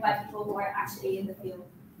known by people who are actually in the field.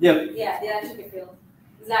 Yeah. Yeah, the electrical field.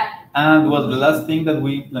 Exactly. And well, the last thing that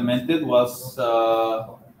we implemented was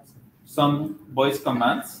some voice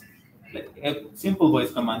commands, like simple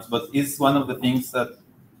voice commands, but it's one of the things that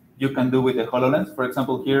you can do with the HoloLens. For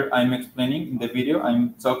example, here I'm explaining in the video,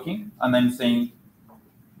 I'm talking and I'm saying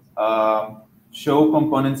show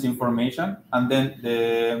components information, and then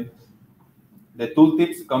the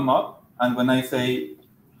tooltips come up, and when I say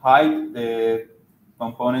hide the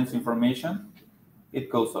components information, it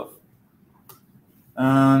goes off.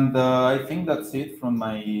 And I think that's it from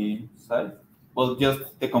my side. Well,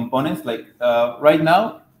 just the components, like right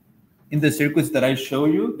now, in the circuits that I show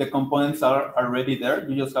you, the components are already there.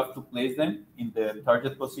 You just have to place them in the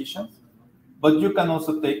target position. But you can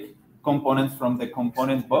also take components from the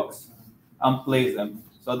component box and place them.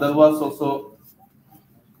 So that was also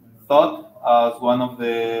thought as one of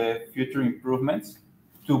the future improvements,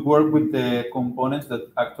 to work with the components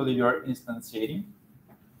that actually you are instantiating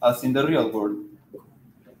as in the real world.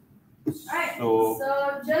 All right.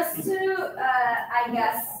 So just to, I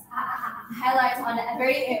guess, highlight on a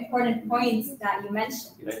very important point that you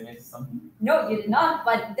mentioned. Did I miss something? No, you did not.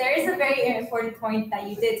 But there is a very important point that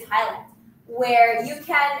you did highlight, where you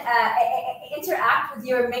can interact with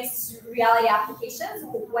your mixed reality applications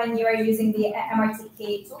when you are using the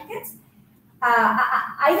MRTK toolkit.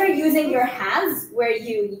 Either using your hands, where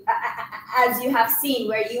you, as you have seen,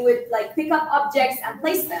 where you would like pick up objects and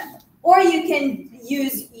place them, or you can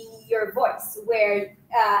use your voice, where,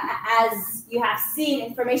 as you have seen,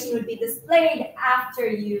 information would be displayed after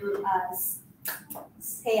you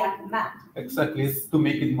say a command. Exactly, it's to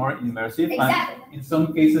make it more immersive. Exactly. And in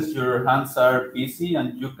some cases, your hands are busy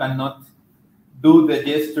and you cannot do the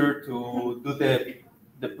gesture to do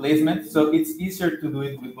the placement. So it's easier to do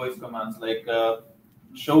it with voice commands, like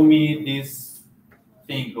show me this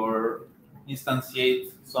thing or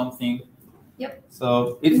instantiate something. Yep.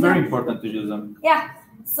 So it's very important to use them. Yeah.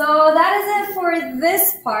 So that is it for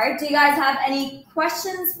this part. Do you guys have any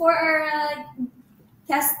questions for our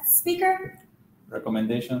guest speaker?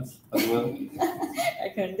 Recommendations as well.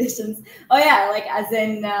 Recommendations. Oh yeah, like as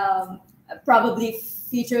in probably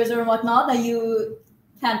features or whatnot that you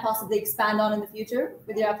can possibly expand on in the future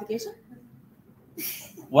with your application?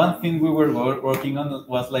 One thing we were working on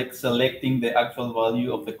was like selecting the actual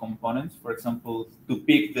value of the components. For example, to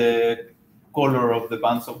pick the color of the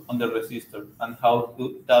bands on the resistor and how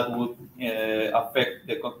that would affect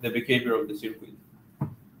the behavior of the circuit.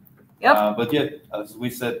 Yep. But yet, as we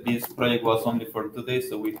said, this project was only for today,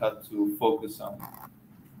 so we had to focus on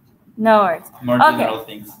no worries. More general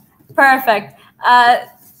things. Perfect.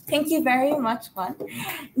 Thank you very much, Juan.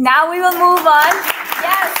 Now we will move on.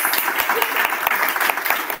 Yes.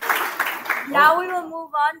 Now we will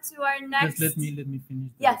move on to our next. Just let me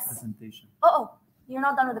finish the presentation. Oh, you're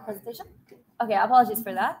not done with the presentation? Okay, apologies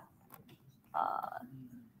for that.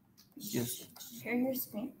 Yes. Share your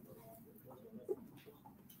screen.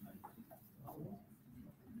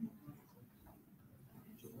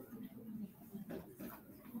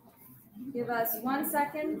 Give us 1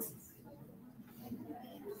 second.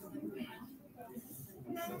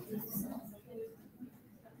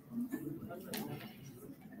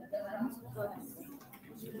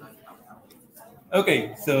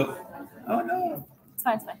 Okay, so, oh no. It's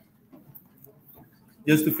fine, it's fine.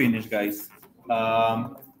 Just to finish, guys. As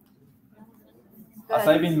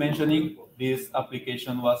I've been mentioning, this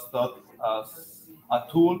application was thought as a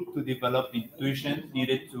tool to develop intuition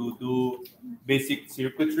needed to do basic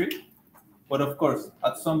circuitry. But of course,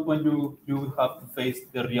 at some point you will have to face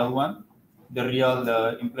the real one, the real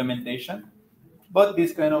implementation. But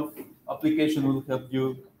this kind of application will help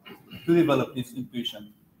you to develop this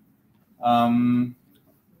intuition. And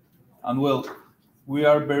well, we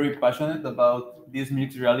are very passionate about this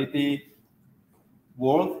mixed reality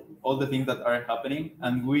world, all the things that are happening,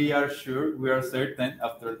 and we are certain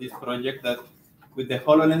after this project that with the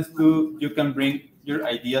HoloLens 2, you can bring your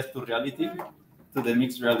ideas to reality, to the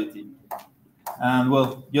mixed reality. And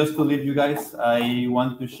well, just to leave you guys, I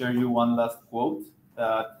want to share you one last quote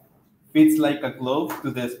that fits like a glove to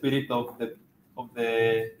the spirit of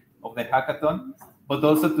the of the hackathon, but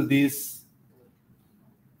also to this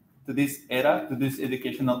era, to this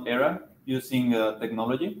educational era using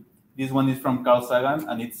technology. This one is from Carl Sagan,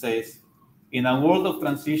 and it says, in a world of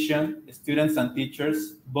transition, students and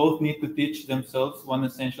teachers both need to teach themselves one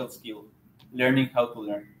essential skill, learning how to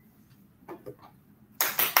learn.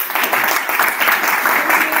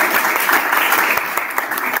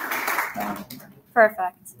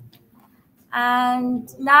 Perfect. And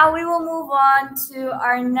now we will move on to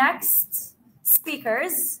our next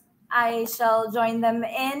speakers. I shall join them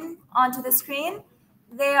in onto the screen.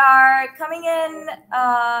 They are coming in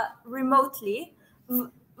remotely.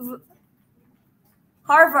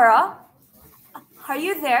 Harvara, are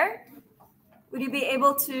you there? Would you be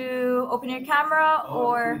able to open your camera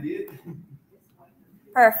or?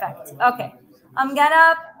 Perfect. Okay. I'm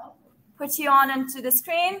gonna put you on into the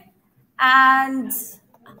screen, and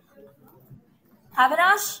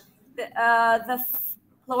Avinash, the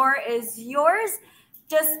floor is yours.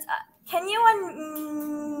 Just can you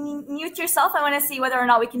unmute yourself? I want to see whether or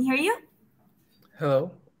not we can hear you.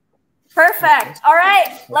 Hello. Perfect. All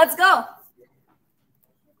right, let's go.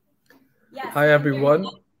 Yes, hi everyone.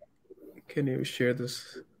 Can you share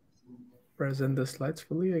this, present the slides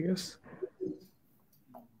fully, I guess?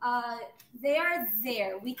 They are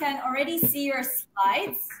there. We can already see your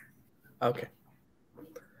slides. Okay.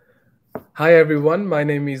 Hi everyone, my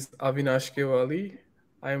name is Avinash Kewali.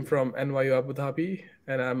 I am from NYU Abu Dhabi,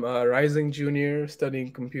 and I'm a rising junior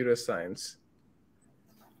studying computer science.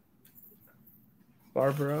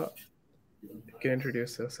 Barbara, you can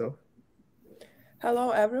introduce yourself.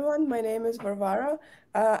 Hello everyone, my name is Varvara,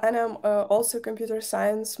 and I'm also a computer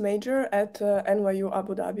science major at NYU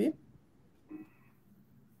Abu Dhabi.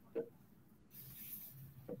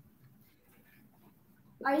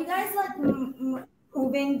 Are you guys like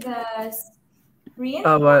moving the screen?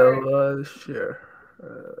 I'll share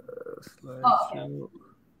slides. Oh, okay.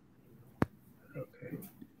 Okay.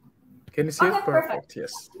 Can you see it? Perfect.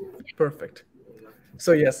 Yes. Perfect.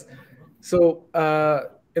 So yes. So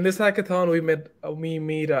in this hackathon, we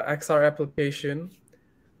made an XR application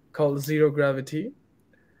called Zero Gravity.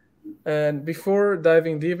 And before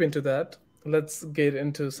diving deep into that, let's get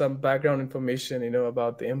into some background information,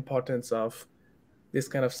 about the importance of this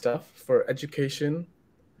kind of stuff for education.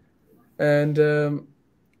 And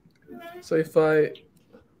so if I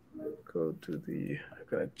go to I'm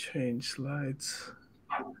gonna change slides.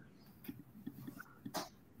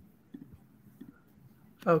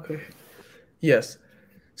 Okay. Yes.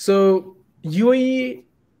 So UAE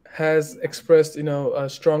has expressed, a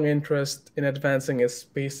strong interest in advancing its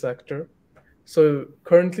space sector. So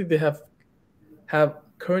currently they have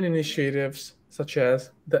current initiatives such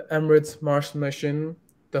as the Emirates Mars mission,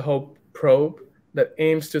 the Hope probe that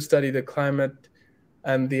aims to study the climate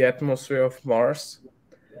and the atmosphere of Mars.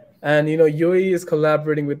 And UAE is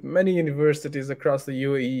collaborating with many universities across the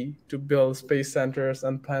UAE to build space centers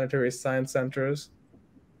and planetary science centers.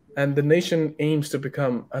 And the nation aims to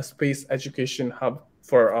become a space education hub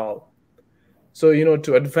for all. So,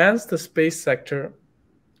 to advance the space sector,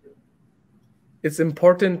 it's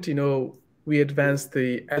important, we advance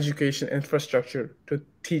the education infrastructure to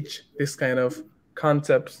teach this kind of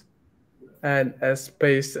concepts and as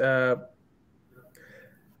space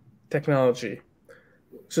technology.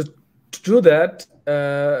 So to do that,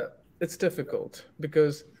 it's difficult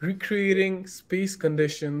because recreating space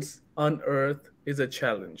conditions on Earth is a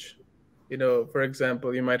challenge. For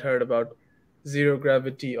example, you might heard about zero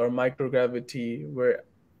gravity or microgravity, where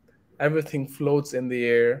everything floats in the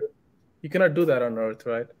air. You cannot do that on Earth,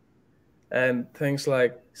 right? And things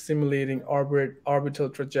like simulating orbital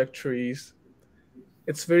trajectories.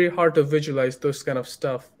 It's very hard to visualize those kind of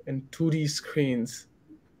stuff in 2D screens.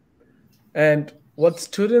 And what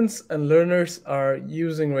students and learners are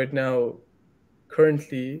using right now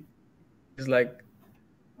currently is like,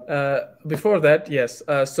 before that, yes.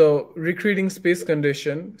 So recreating space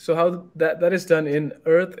condition. So how that is done in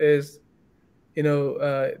Earth is,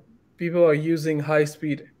 people are using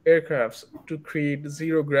high-speed aircrafts to create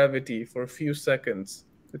zero gravity for a few seconds.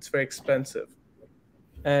 It's very expensive.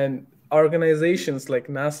 And organizations like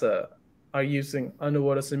NASA are using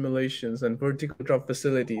underwater simulations and vertical drop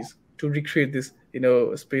facilities to recreate this,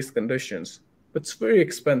 space conditions. But it's very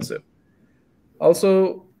expensive.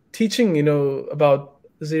 Also, teaching, about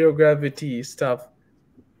zero gravity stuff,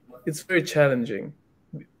 it's very challenging.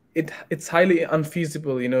 It's highly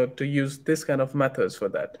unfeasible, to use this kind of methods for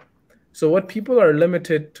that. So what people are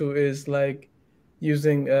limited to is like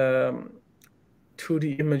using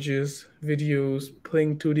 2D images, videos,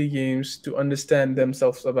 playing 2D games to understand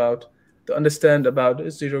about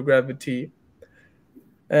zero gravity.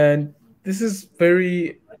 And this is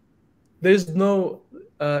very there's no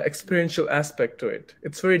experiential aspect to it.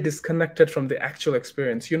 It's very disconnected from the actual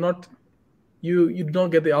experience. You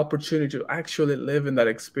don't get the opportunity to actually live in that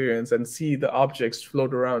experience and see the objects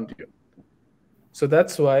float around you. So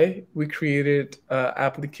that's why we created an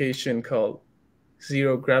application called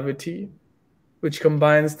Zero Gravity, which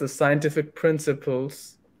combines the scientific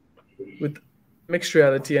principles with mixed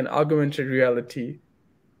reality and augmented reality,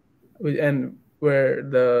 and where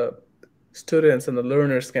the students and the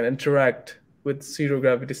learners can interact with zero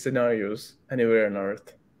gravity scenarios anywhere on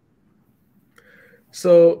Earth.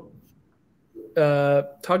 So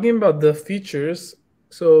talking about the features,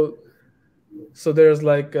 so there's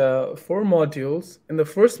like 4 modules. In the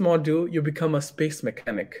first module, you become a space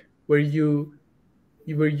mechanic, where you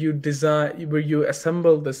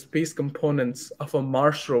assemble the space components of a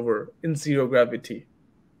Mars rover in zero gravity.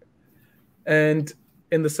 And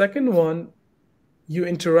in the second one, you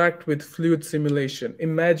interact with fluid simulation.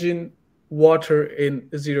 Imagine water in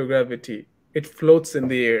zero gravity. It floats in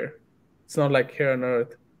the air. It's not like here on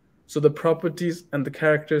Earth. So the properties and the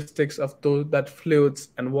characteristics of that fluids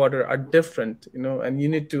and water are different, and you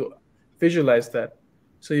need to visualize that.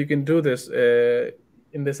 So you can do this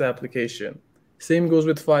in this application. Same goes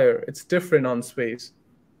with fire. It's different on space.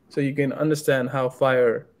 So you can understand how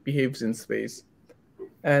fire behaves in space.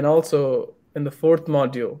 And also in the fourth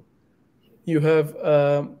module, you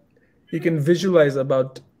can visualize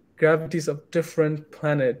about gravities of different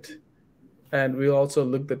planet. And we'll also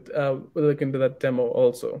look into that demo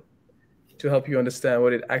also, to help you understand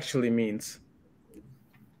what it actually means.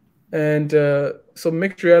 And so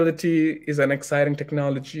mixed reality is an exciting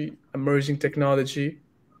technology, emerging technology.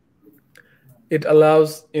 It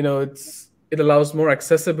allows, it allows more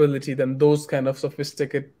accessibility than those kind of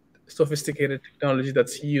sophisticated technology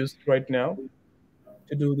that's used right now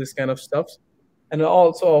to do this kind of stuff. And it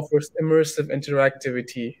also offers immersive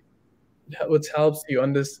interactivity, which helps you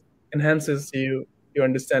enhances your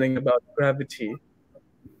understanding about gravity,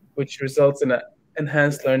 which results in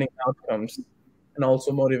enhanced learning outcomes, and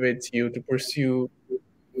also motivates you to pursue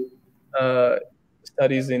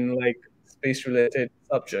studies in like space-related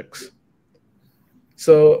subjects.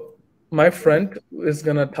 So my friend is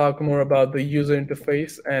gonna talk more about the user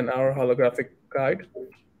interface and our holographic guide.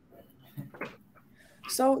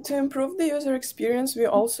 So to improve the user experience, we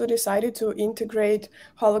also decided to integrate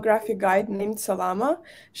holographic guide named Salama.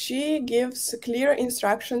 She gives clear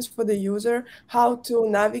instructions for the user how to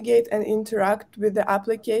navigate and interact with the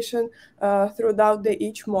application throughout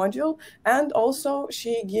each module. And also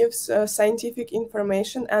she gives scientific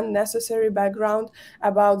information and necessary background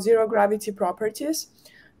about zero gravity properties.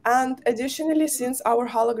 And additionally, since our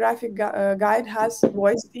holographic guide has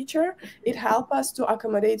voice feature, it helps us to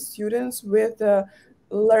accommodate students with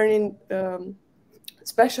learning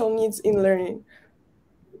special needs in learning.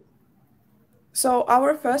 So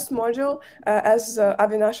our first module, as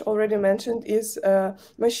Avinash already mentioned, is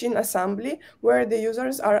machine assembly, where the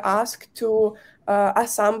users are asked to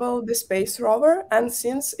assemble the space rover. And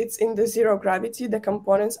since it's in the zero gravity, the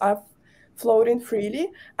components are floating freely,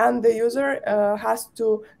 and the user has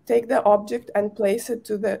to take the object and place it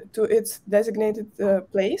to its designated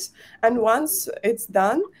place. And once it's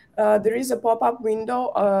done, there is a pop-up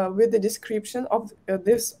window with the description of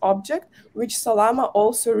this object, which Salama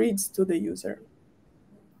also reads to the user.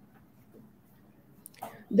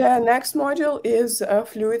 The next module is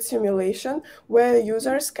fluid simulation, where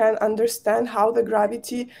users can understand how the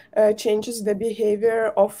gravity changes the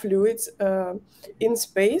behavior of fluids in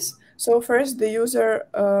space. So first, the user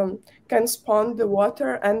can spawn the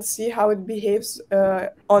water and see how it behaves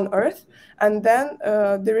on Earth, and then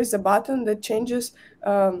there is a button that changes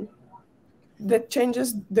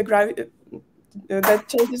the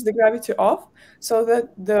gravity off, so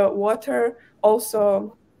that the water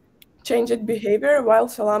also changed behavior, while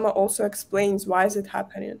Salama also explains why is it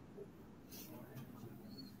happening.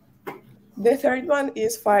 The third one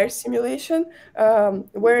is fire simulation,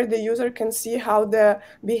 where the user can see how the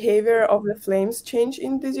behavior of the flames change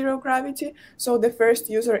in the zero gravity. So the first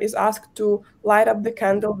user is asked to light up the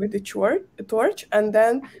candle with the torch, and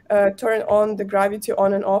then turn on the gravity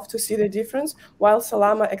on and off to see the difference, while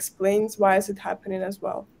Salama explains why is it happening as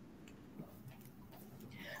well.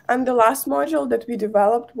 And the last module that we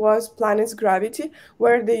developed was planet's gravity,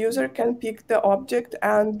 where the user can pick the object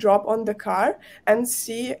and drop on the car and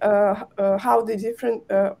see how the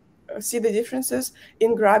differences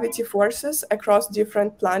in gravity forces across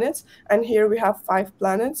different planets. And here we have 5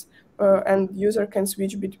 planets, and user can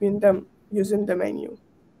switch between them using the menu.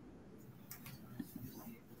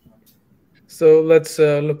 So let's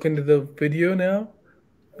look into the video now.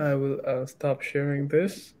 I will stop sharing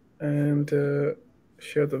this and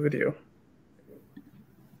share the video.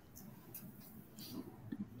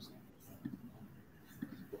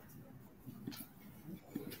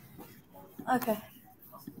 Okay.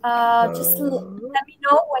 Just let me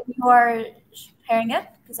know when you are sharing it,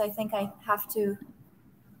 because I think I have to.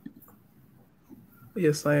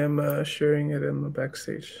 Yes, I am sharing it in the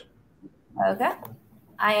backstage. Okay.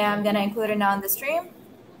 I am going to include it now in the stream.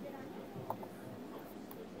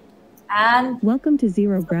 And welcome to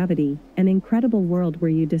Zero Gravity, an incredible world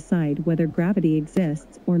where you decide whether gravity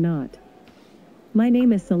exists or not. My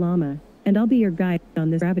name is Salama, and I'll be your guide on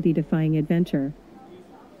this gravity-defying adventure.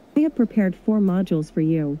 I have prepared 4 modules for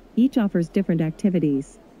you, each offers different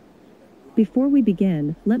activities. Before we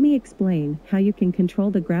begin, let me explain how you can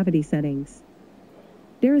control the gravity settings.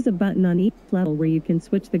 There is a button on each level where you can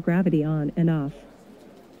switch the gravity on and off.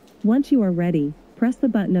 Once you are ready, press the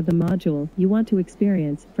button of the module you want to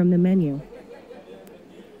experience from the menu.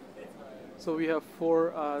 So we have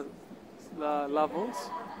 4 levels,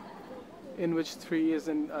 in which 3 is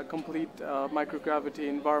in complete microgravity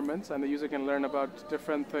environments, and the user can learn about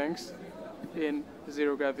different things in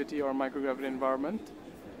zero gravity or microgravity environment.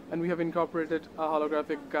 And we have incorporated a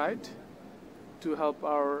holographic guide to help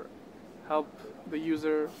the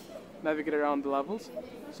user navigate around the levels.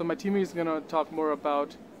 So my team is going to talk more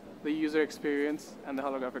about the user experience and the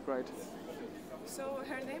holographic guide. So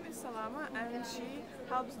her name is Salama, and she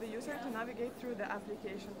helps the user to navigate through the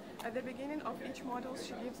application. At the beginning of each module,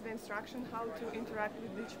 she gives the instruction how to interact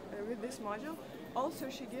with this module. Also,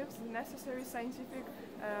 she gives the necessary scientific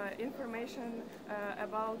information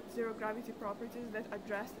about zero gravity properties that are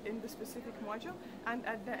addressed in the specific module. And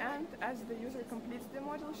at the end, as the user completes the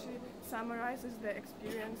module, she summarizes the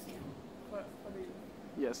experience for the user.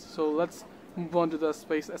 Yes, so let's move on to the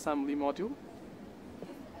space assembly module.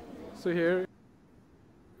 So here,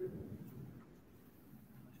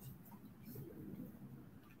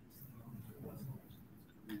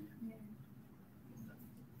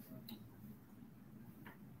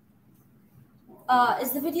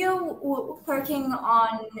 is the video working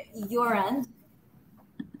on your end?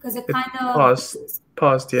 Because it kind of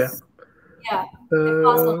paused, yeah. Yeah. It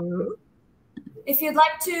paused. If you'd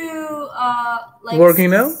like to like working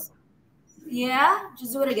now? Yeah,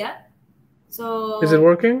 just do it again. So is it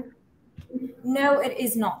working? No, it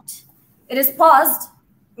is not. It is paused.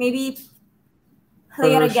 Maybe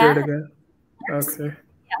play it again. Okay.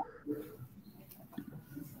 Yeah.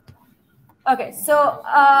 Okay, so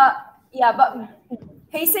yeah, but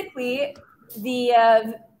basically the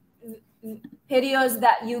videos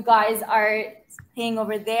that you guys are seeing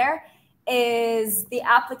over there is the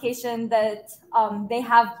application that they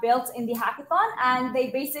have built in the hackathon, and they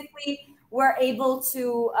basically were able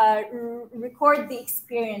to record the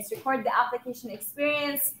experience, record the application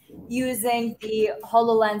experience using the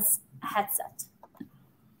HoloLens headset.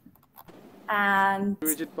 And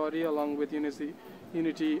rigid body along with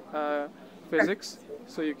Unity physics,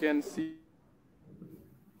 so you can see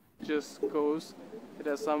it just goes. It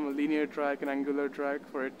has some linear drag and angular drag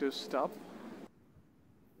for it to stop.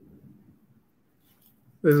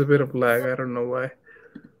 There's a bit of lag. I don't know why.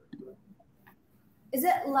 Is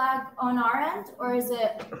it lag on our end, or is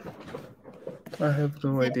it? I have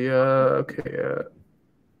no idea. Okay.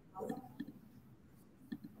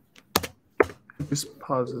 This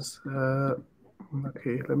pauses.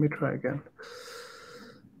 Okay, let me try again.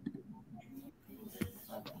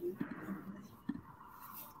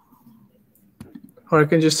 Or I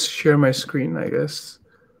can just share my screen, I guess.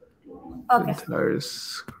 Okay. The entire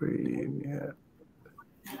screen, yeah.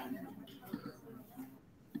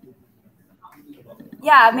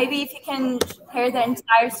 Yeah, maybe if you can share the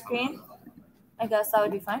entire screen, I guess that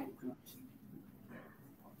would be fine.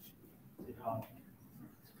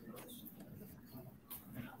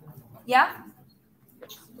 Yeah?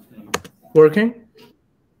 Working?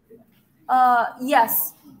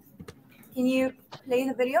 Yes. Can you play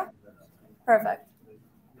the video? Perfect.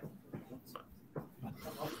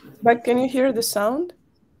 But can you hear the sound?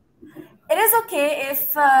 It is okay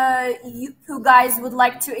if you guys would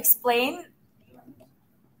like to explain.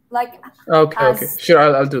 Like. Okay. Sure,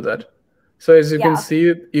 I'll do that. So as you can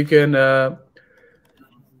see, you can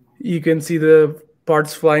see the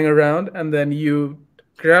parts flying around, and then you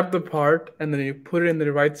grab the part and then you put it in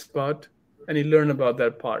the right spot, and you learn about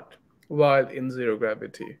that part while in zero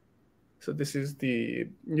gravity. So this is the,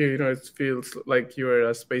 it feels like you're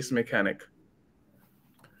a space mechanic.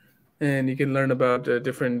 And you can learn about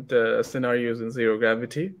different scenarios in zero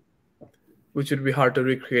gravity, which would be hard to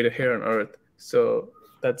recreate here on Earth. So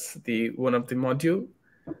that's one of the module.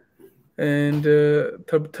 And the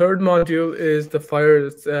third module is the fire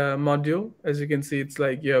module. As you can see, it's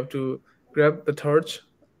like you have to grab the torch,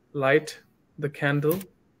 light the candle.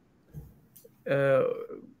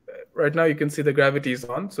 Right now you can see the gravity is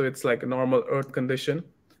on, so it's like a normal Earth condition.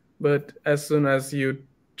 but as soon as you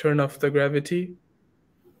turn off the gravity,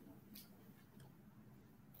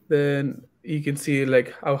 then you can see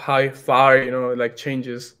like how far, like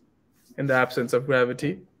changes in the absence of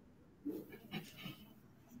gravity.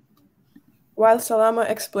 While Salama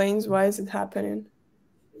explains why is it happening.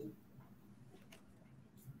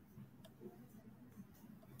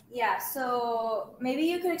 Yeah, so maybe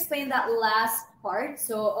you could explain that last part.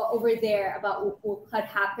 So over there about what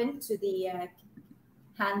happened to the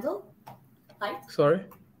handle height. Sorry?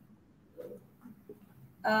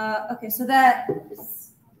 Okay, so that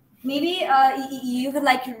maybe you could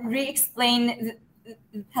like re-explain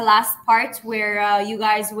the last part where you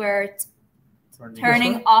guys were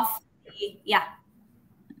turning off. Yeah.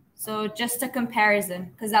 So just a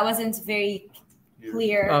comparison, because that wasn't very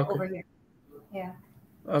clear over here. Yeah.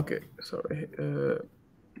 Okay, sorry.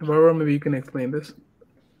 Barbara, maybe you can explain this.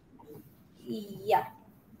 Yeah.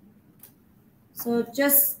 So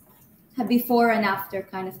just a before and after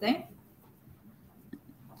kind of thing.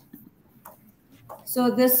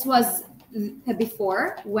 So this was a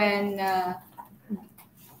before when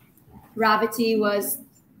gravity was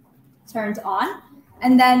turned on.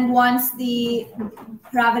 And then once the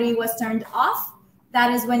gravity was turned off, that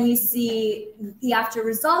is when you see the after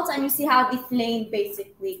results and you see how the flame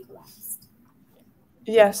basically collapsed.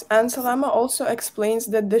 Yes, and Salama also explains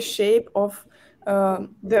that the shape of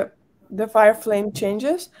the fire flame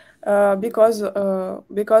changes because of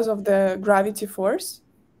the gravity force.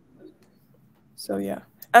 So yeah,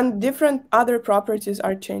 and different other properties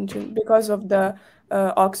are changing because of the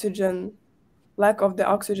lack of the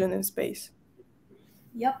oxygen in space.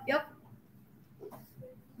 Yep.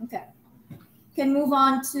 Okay. Can move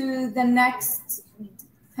on to the next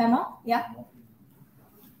demo. Yeah.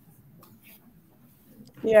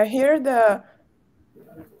 Yeah, here the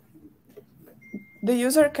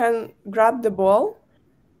user can grab the ball,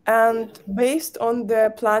 and based on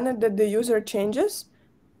the planet that the user changes,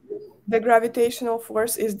 the gravitational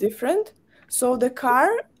force is different. So the car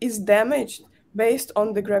is damaged based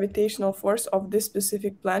on the gravitational force of this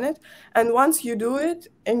specific planet. And once you do it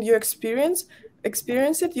and you experience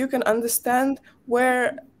it, you can understand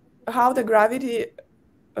how the gravity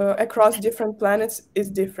across different planets is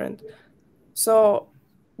different. So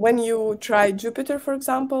when you try Jupiter, for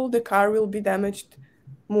example, the car will be damaged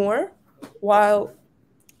more, while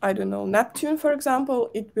I don't know, Neptune, for example,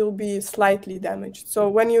 it will be slightly damaged. So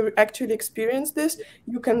when you actually experience this,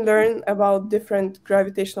 you can learn about different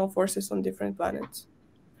gravitational forces on different planets.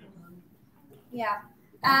 Yeah,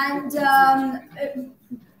 and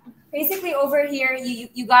basically over here,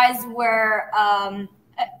 you guys were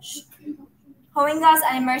showing us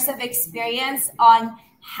an immersive experience on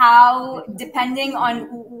how, depending on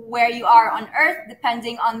where you are on Earth,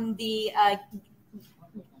 depending on the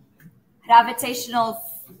gravitational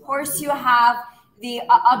force you have, the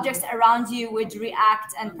objects around you would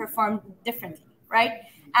react and perform differently, right?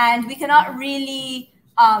 And we cannot really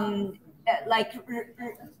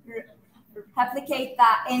replicate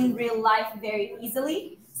that in real life very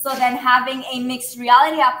easily. So then having a mixed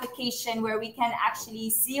reality application where we can actually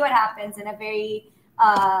see what happens in a very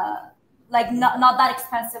not that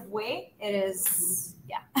expensive way, it is,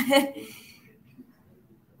 yeah,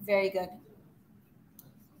 very good.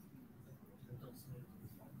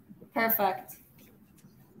 Perfect.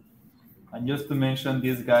 And just to mention,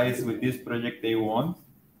 these guys with this project they won.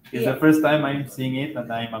 It's the first time I'm seeing it, and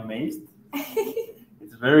I'm amazed.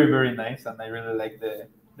 It's very, very nice, and I really like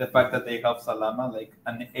the fact that they have Salama, like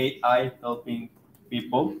an AI helping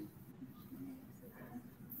people.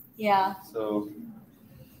 Yeah. So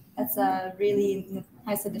that's a really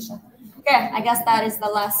nice addition. Okay, I guess that is the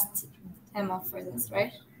last demo for this,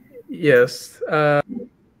 right? Yes.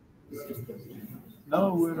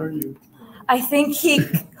 No, where are you? I think he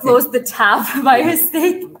closed the tab by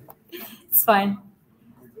mistake. It's fine.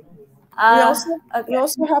 We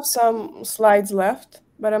also have some slides left,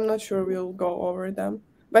 but I'm not sure we'll go over them.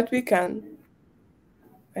 But we can,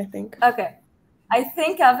 I think. Okay. I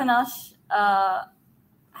think Avinash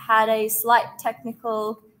had a slight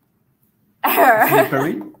technical error.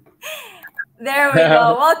 There we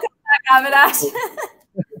go. Welcome back, Avinash.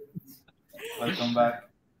 Welcome back.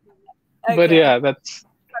 Okay. But yeah, that's,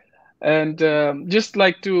 and just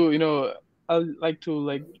like to, I'd like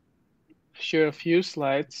to share a few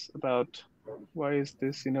slides about why is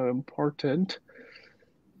this, important.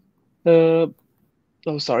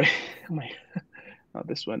 Oh, sorry, not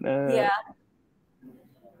this one. Yeah.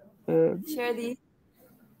 Share the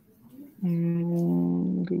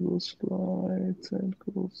Google Slides and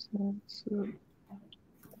Google Slides.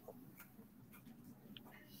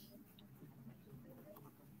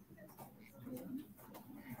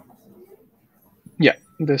 Yeah,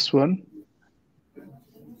 this one.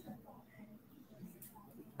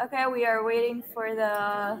 Okay, we are waiting for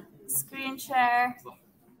the screen share.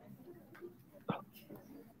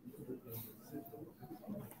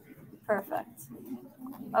 Perfect.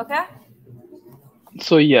 Okay.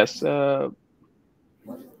 So yes, I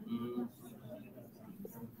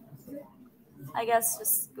guess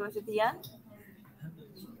just go to the end.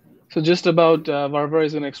 so just about Barbara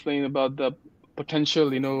is going to explain about the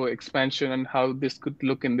potential, expansion and how this could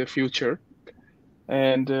look in the future.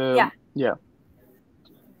 And yeah.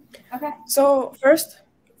 Okay. So first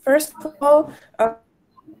of all,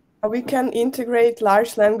 we can integrate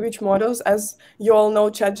large language models, as you all know,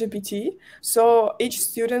 ChatGPT. So each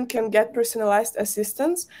student can get personalized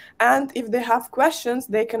assistance, and if they have questions,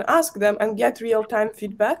 they can ask them and get real-time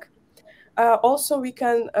feedback. Also, we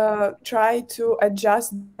can try to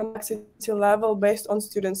adjust the complexity level based on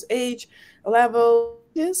students' age, level,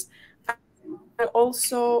 and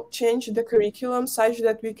also change the curriculum such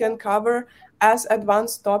that we can cover as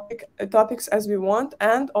advanced topics as we want,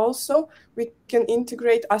 and also we can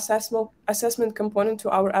integrate assessment component to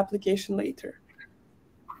our application later.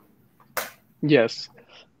 Yes,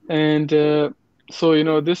 and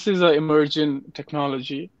so this is an emerging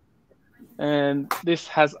technology, and this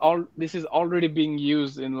is already being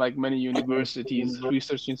used in like many universities,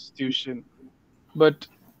 research institution, but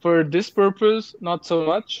for this purpose, not so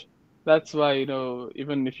much. That's why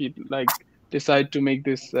even if you decide to make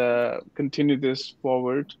this continue this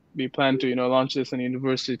forward, we plan to launch this in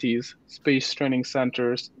universities, space training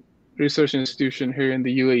centers, research institution here in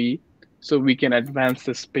the UAE, so we can advance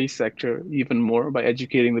the space sector even more by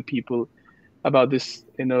educating the people about this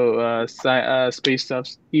space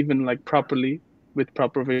stuffs even like properly with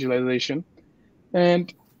proper visualization.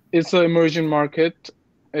 And it's an emerging market.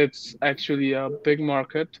 It's actually a big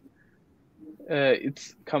market.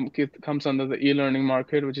 It comes under the e-learning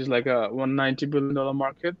market, which is like a $190 billion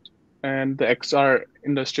market, and the XR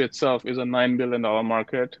industry itself is a $9 billion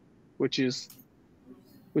market, which is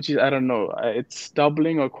I don't know, it's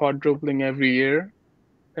doubling or quadrupling every year,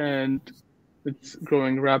 and it's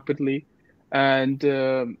growing rapidly, and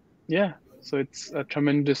yeah, so it's a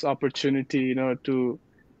tremendous opportunity, to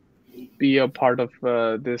be a part of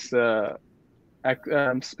this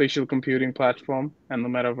spatial computing platform and the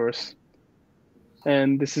MetaVerse.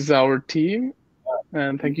 And this is our team.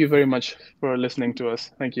 And thank you very much for listening to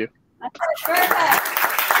us. Thank you. Perfect.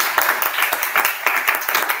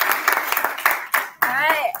 All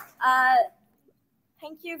right.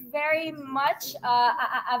 Thank you very much,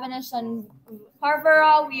 Avanish and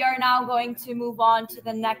Barbara. We are now going to move on to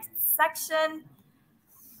the next section.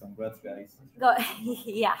 Congrats, guys. Go.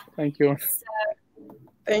 Yeah. Thank you.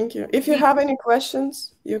 Thank you. If you have any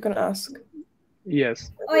questions, you can ask.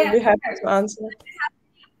 Yes. Oh, yeah. We'll be happy to answer. If you have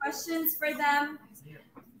any questions for them,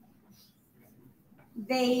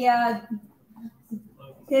 they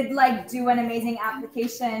did do an amazing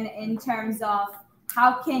application in terms of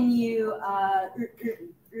how can you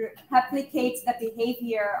replicate the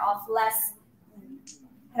behavior of less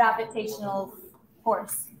gravitational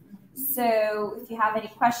force. So if you have any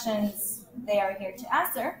questions, they are here to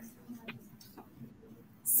answer.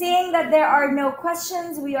 Seeing that there are no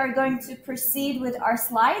questions, we are going to proceed with our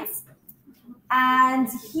slides. And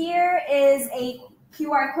here is a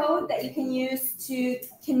QR code that you can use to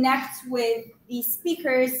connect with the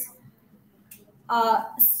speakers.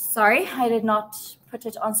 Sorry, I did not put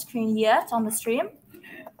it on screen yet on the stream.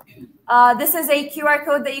 This is a QR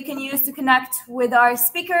code that you can use to connect with our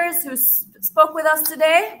speakers who spoke with us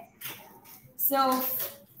today. So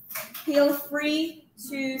feel free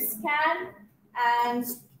to scan and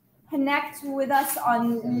connect with us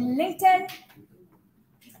on LinkedIn.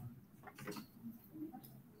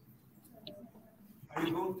 Are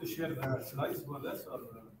you going to share the slides with us? Or?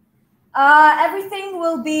 Everything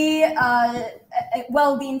will be,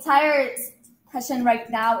 well, the entire session right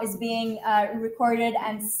now is being recorded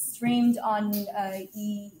and streamed on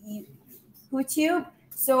YouTube.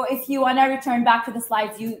 So if you want to return back to the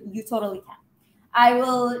slides, you totally can. I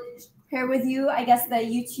will share with you, I guess, the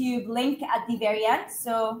YouTube link at the very end,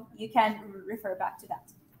 so you can refer back to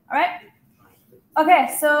that. All right? Okay,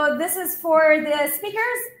 so this is for the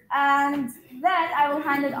speakers, and then I will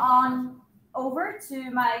hand it on over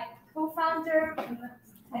to my co-founder,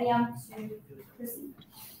 Mariam, to proceed.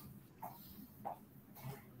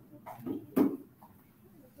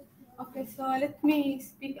 Okay, so let me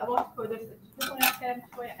speak about coders. نتكلم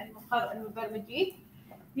شوي عن مقر المبرمجين.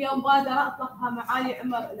 هي مبادرة أطلقها معالي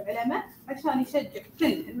عمر العلماء عشان يشجع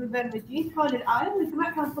كل المبرمجين حول العالم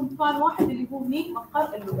ويجمعهم في مكان واحد اللي هو هني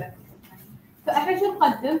مقر المبرمج. فإحنا شو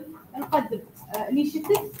نقدم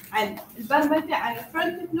انيشيتيف عن البرمجه، عن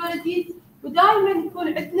الفرونت تكنولوجيز، ودائما يكون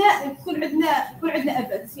عندنا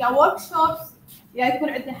ايفنتس يا ورك شوبس يا يكون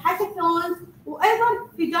عندنا هاكاثونز، وايضا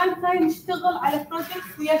في جانب ثاني نشتغل على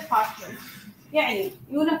بروجكتس ويا البارتنرز. يعني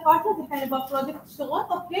يونا بارتنرز احنا نبغى بروجكت تشتغل،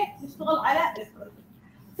 اوكي نشتغل على البروجكت.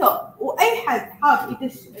 واي حد حاب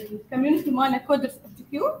يدش الكوميونتي مالنا كودرز اتش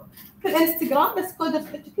كيو في الانستغرام، بس كودرز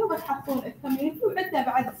اتش كيو بتحطون الكوميونتي، وعندنا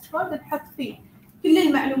بعد سكرول بنحط فيه كل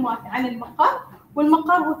المعلومات عن المقر،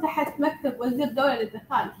 والمقر هو تحت مكتب وزير الدوله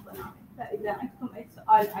للذكاء الاصطناعي. فاذا عندكم اي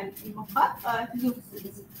سؤال عن المقر تجوا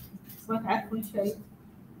ما تعرفون شيء.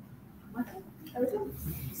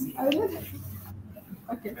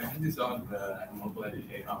 اوكي. عندي سؤال عن موضوع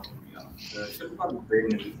الاي ار. شو الفرق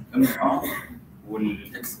بين الام ار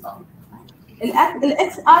والاكس ار؟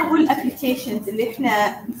 الاكس ار هو الابلكيشنز اللي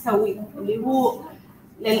احنا نسويه، اللي هو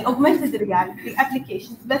للاوجمنتد رياليتي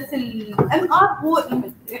الابلكيشنز، بس الام ار هو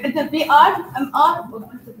عندنا في ار ام ار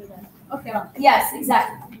اوجمنتد رياليتي. اوكي Yes,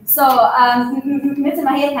 exactly. So مثل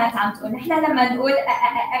ما هي كانت عم تقول، نحن لما نقول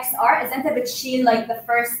XR إذا أنت بتشيل like the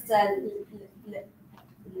first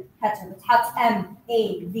letter بتحط M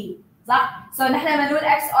A V صح؟ So نحن لما نقول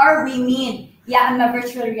XR we mean يا إما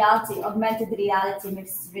virtual reality, augmented reality,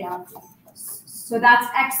 mixed reality. So that's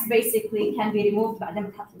X basically can be removed بعدين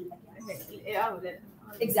بتحط ال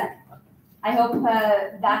Exactly. I hope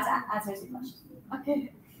that answers your question. Okay.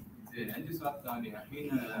 عندي سؤال ثاني. الحين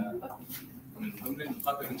من ضمن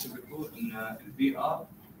النقاط اللي انتم بتقول ان الفي ار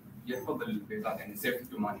يحفظ البيانات، يعني سيف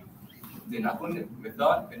تو ماني. زين اعطوني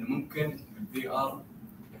مثال انه ممكن الفي ار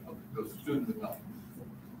يحفظ فلوس. شو المثال؟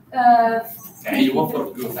 يعني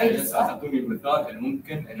يوفر فلوس. يعني اعطوني مثال انه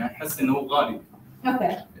ممكن ان احس انه هو غالي.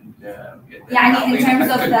 اوكي. يعني in terms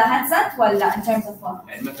of the headset ولا in terms of what؟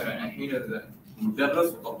 يعني مثلا الحين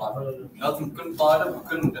مدرس وطلاب، لازم كل طالب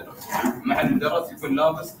وكل مدرس مع المدرس يكون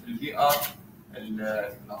لابس الفي ار.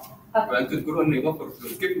 فانتم تقولون انه يوفر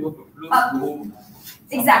فلوس، كيف يوفر فلوس وهو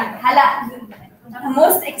Exactly. هلا the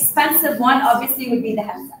most expensive one obviously would be the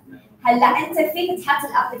headset. هلا انت فيك تحط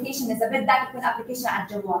الابلكيشن اذا بدك يكون ابلكيشن على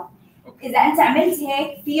الجوال. اذا انت عملت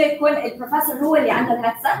هيك فيه يكون البروفيسور هو اللي عنده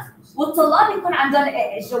الهيدسет والطلاب يكون عندهم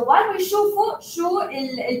الجوال ويشوفوا شو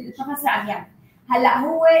البروفيسور عم يعمل. هلا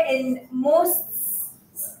هو in most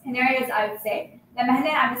scenarios I would say لما هن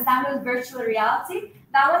عم يستعملوا virtual reality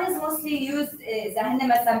that one is mostly used إذا هن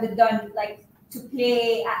مثلا بدهم like to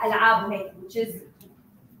play ألعاب وهيك, which is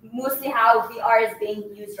mostly how VR is being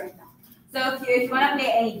used right now. So if you want to play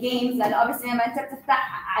any games, then obviously لما أنت بتفتح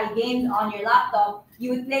games on your laptop, you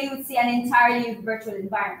would see an entirely virtual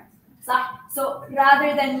environment. صح? So rather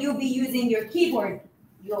than you be using your keyboard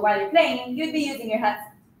while you're playing, you'd be using your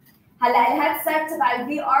headset. هلا الهيدسет تبع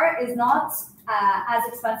VR is not as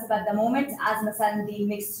expensive at the moment as مثلا the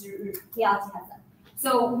mixed reality headset. So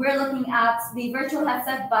we're looking at the virtual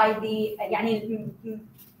headset by the يعني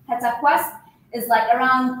headset Quest is like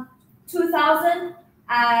around 2,000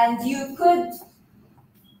 and you could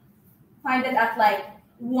find it at like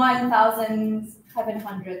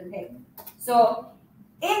 1,700. Okay. So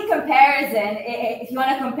in comparison, if you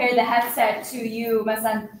want to compare the headset to you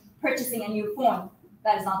مثلا purchasing a new phone,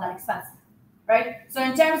 that is not that expensive, right? So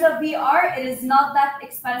in terms of VR, it is not that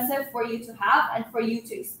expensive for you to have and for you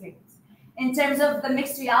to experience. In terms of the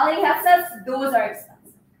mixed reality headsets, those are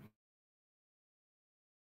expensive.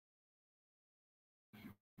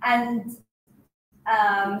 And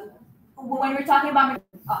when we're talking about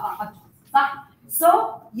so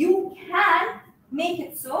you can make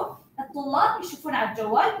it so الطلاب يشوفون على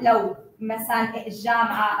الجوال لو مثلا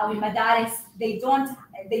الجامعة أو المدارس they don't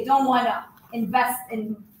want to invest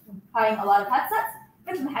in buying a lot of headsets.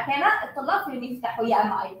 مثل ما حكينا الطلاب فيهم يفتحوا يا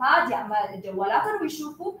اما ايباد يا اما الجوالات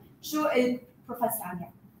ويشوفوا شو البروفيسور عم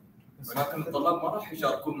يعمل. ولكن الطلاب ما راح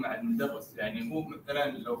يشاركون مع المدرس، يعني هو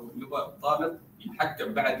مثلا لو يبغى الطالب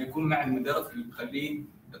يتحكم بعد يكون مع المدرس اللي يخليه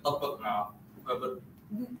يطبق معه.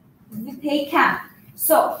 They can.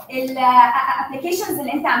 So الابلكيشنز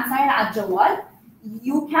اللي انت عم تسويها على الجوال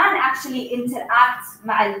you can actually interact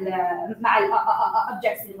مع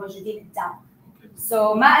الاوبجكتس اللي موجودين قدامك.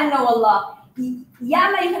 So ما انه والله يا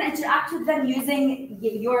اما you can interact with them using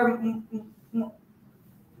your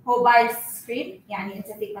mobile screen. يعني انت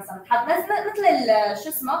فيك مثلا تحط مثل شو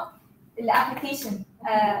اسمه الابلكيشن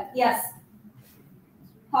yes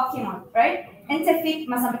Pokemon, right? انت فيك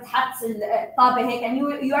مثلا بتحط الطابة هيك and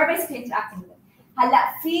you are basically interacting with it. هلا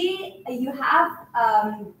في you have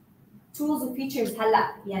tools and features هلا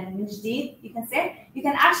يعني من جديد you can say you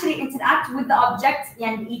can actually interact with the object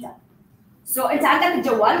يعني بايدك. So انت عندك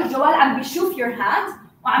الجوال والجوال عم بيشوف your hand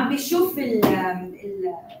وعم بيشوف الobject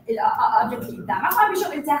اللي قدامك وعم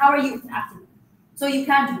بيشوف انت how are you interacting. So you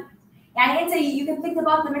can do it. يعني أنت you can think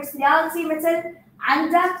about the mixed reality مثل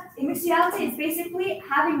عندك mixed reality is basically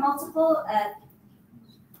having multiple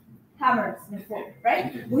cameras من فوق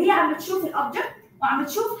right وهي عم بتشوف الأوبجكت وعم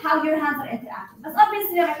بتشوف how your hands are interacting بس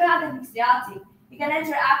obviously لما يكون عندك mixed reality you can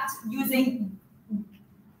interact using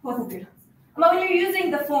both of your hands. But when you're using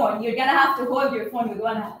the phone, you're gonna have to hold your phone with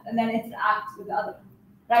one hand and then interact with the other,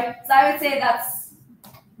 right? So I would say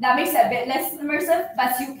that makes it a bit less immersive,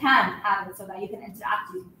 but you can have it so that you can interact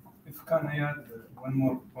with it. If can I add one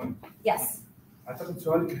more point? Yes. أعتقد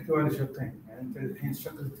سؤالك يحتوي على شقين، يعني أنت الحين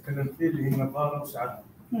الشق اللي تتكلم فيه اللي هي النظارة وسعرها.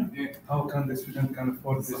 How can the student can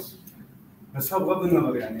afford this؟ بس هو بغض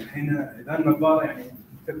النظر يعني الحين إذا النظارة يعني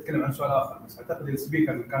أنت تتكلم عن سؤال آخر، بس أعتقد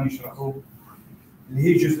السبيكر اللي كانوا يشرحوه اللي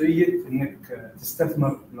هي جزئيه انك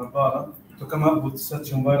تستثمر نظاره تكم اب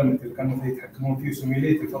وتسيرش انفايرمنت اللي كانوا يتحكمون فيه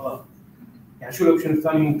وسيميليت الفضاء. يعني شو الاوبشن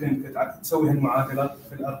الثاني ممكن تسوي هالمعادلات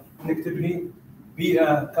في الارض انك تبني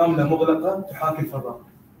بيئه كامله مغلقه تحاكي الفضاء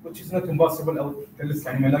which is not impossible او تكلف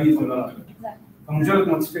يعني ملايين الدولارات. فمجرد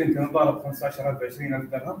ما تشتري انت نظاره ب 15000 ب 20000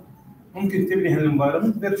 درهم ممكن تبني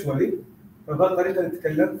هالانفايرمنت فيرتشوالي فبهالطريقه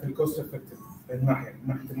نتكلم في الكوست افكتيف من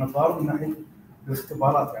ناحيه النظاره ومن ناحيه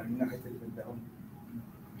الاختبارات يعني من ناحيه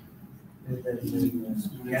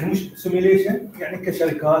يعني مش سيميليشن يعني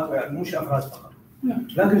كشركات يعني مش افراد فقط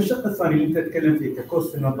لكن الشق الثاني اللي انت تتكلم فيه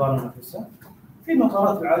ككوست النظاره نفسها في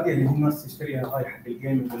النظارات العاديه اللي الناس تشتريها هاي حق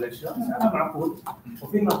الجيمنج والاشياء سعرها معقول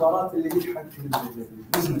وفي النظارات اللي هي حق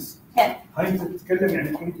البزنس هاي انت تتكلم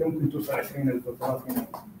يعني قيمتها ممكن توصل 20000 و 30000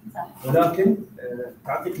 ولكن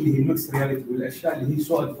تعطيك اللي هي المكس رياليتي والاشياء اللي هي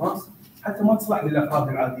سو ادفانس حتى ما تصلح للافراد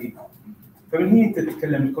العاديين فمن هنا انت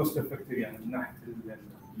تتكلم الكوست افكتيف يعني من ناحيه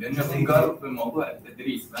لانه نقارب في موضوع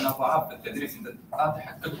التدريس انا بعرف في التدريس انت تعطي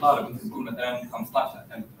حق الطالب انت تقول مثلا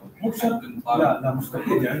 15000 مو شرط لا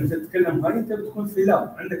مستحيل يعني انت تتكلم هاي انت بتكون في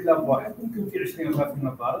لاب عندك لاب واحد ممكن في 20 او 30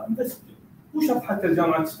 نظاره بس مو شرط حتى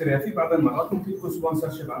الجامعه تشتريها في بعض المرات ممكن تكون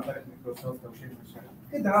سبونسر شيب عن طريق مايكروسوفت او شيء من هالشكل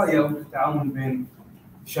كدعايه او تعاون بين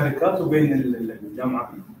الشركات وبين الجامعات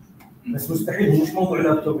بس مستحيل مش موضوع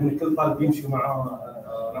لابتوب ان كل طالب يمشي معاه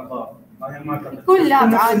نظاره يكون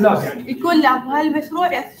لاب عادي يكون لاب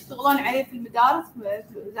وهالمشروع تشتغلون عليه في المدارس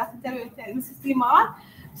في وزاره التربيه والتعليم في الامارات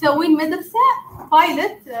مسوين مدرسه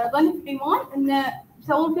بايلوت ظني في عمان انه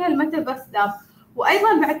يسوون فيها الميتافيرس لاب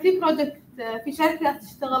وايضا بعد في بروجكت في شركه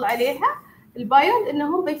تشتغل عليها البايلوت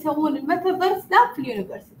انهم بيسوون الميتافيرس لاب في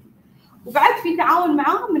اليونيفرسيتي وبعد في تعاون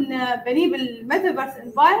معاهم ان بني بالميتافيرس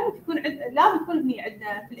انفايرمنت يكون لاب يكون هني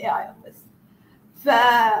عندنا في الاي اي اوفيس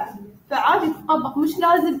فعادي تطبق مش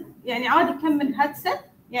لازم يعني عادي كم من هاتسет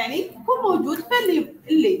يعني يكون موجود خلي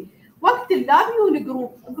اللي وقت اللاب يكون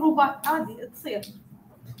جروبات عادي تصير.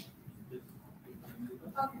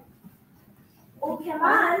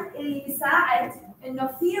 وكمان اللي يساعد انه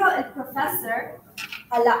فيه البروفيسور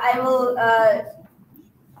هلا I will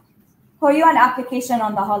show you an application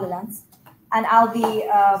on the HoloLens and I'll be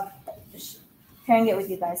sharing it with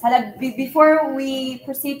you guys. هلا before we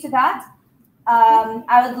proceed to that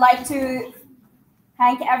I would like to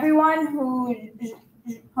thank everyone who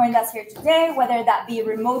joined us here today, whether that be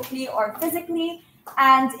remotely or physically.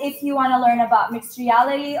 And if you want to learn about mixed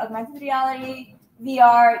reality, augmented reality,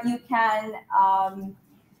 VR, you can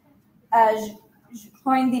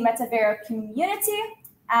join the MetaVerse community.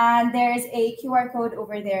 And there's a QR code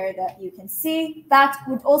over there that you can see. That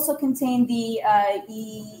would also contain the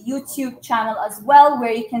YouTube channel as well,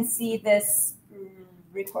 where you can see this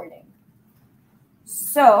recording.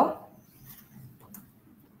 So,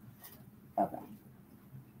 okay.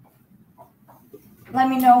 Let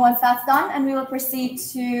me know once that's done, and we will proceed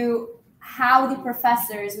to how the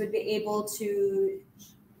professors would be able to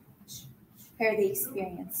share the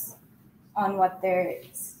experience on what they're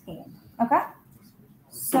seeing. Okay?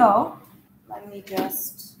 So, let me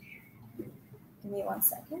just give me 1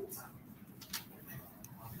 second.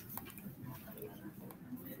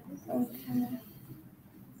 Okay.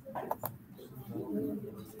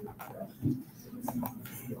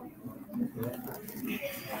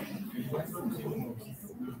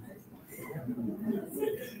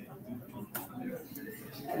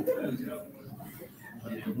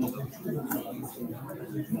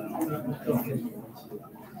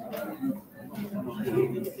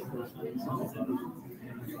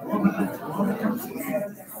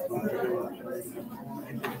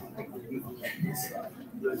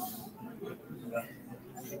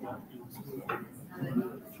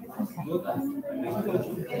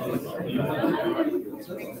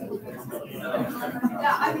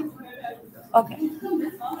 Okay.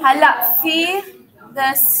 هلا في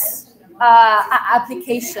this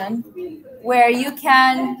application where you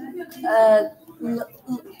can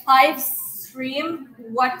live stream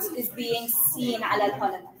what is being seen على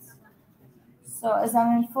الHoloLens. So إذا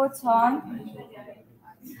من photon.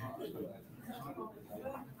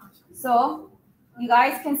 So you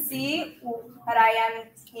guys can see that I am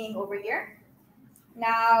seeing over here.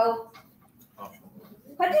 Now,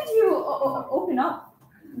 what did you open up?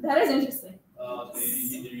 That is interesting.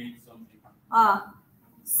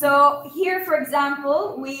 So here, for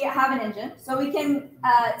example, we have an engine. So we can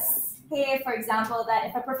say, for example, that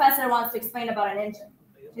if a professor wants to explain about an engine,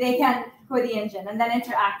 they can code the engine and then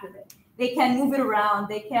interact with it. They can move it around.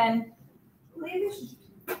 They can,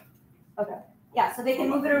 okay. Yeah, so they can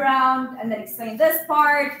move it around and then explain this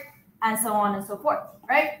part and so on and so forth,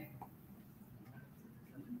 right?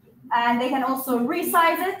 And they can also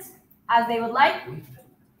resize it as they would like.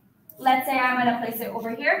 Let's say I'm going to place it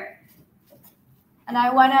over here. And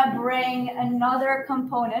I want to bring another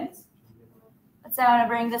component. Let's say I want to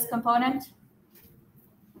bring this component.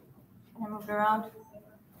 Can I move it around?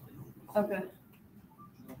 Okay.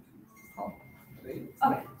 Cool.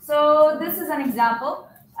 Okay, so this is an example.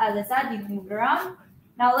 As I said, you can move it around.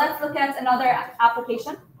 Now let's look at another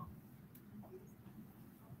application.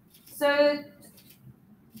 So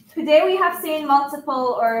today we have seen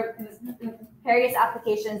multiple or various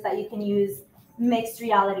applications that you can use mixed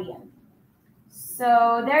reality in.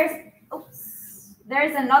 So there's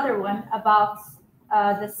another one about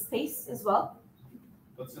the space as well.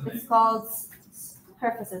 What's the name? It's called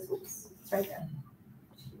surfaces. Oops, it's right there.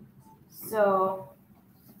 So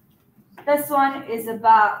this one is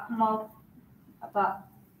about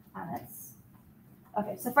planets.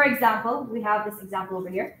 Okay, so for example, we have this example over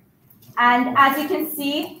here. And as you can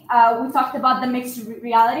see, we talked about the mixed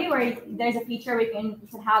reality where there's a feature where you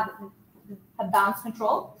can have a bounce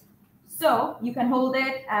control. So you can hold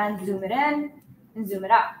it and zoom it in and zoom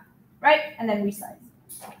it out, right? And then resize.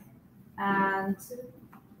 And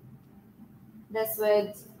this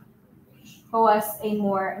would show us a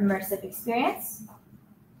more immersive experience.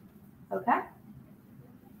 Okay.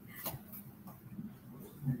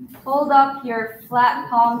 Hold up your flat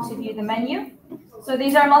palm to view the menu. So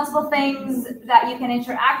these are multiple things that you can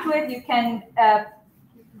interact with. You can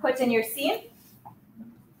put in your scene,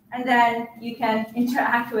 and then you can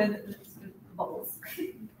interact with bubbles.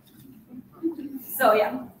 So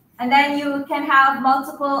yeah, and then you can have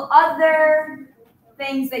multiple other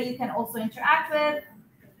things that you can also interact with.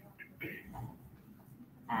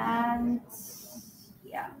 And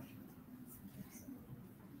yeah,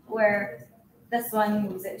 where this one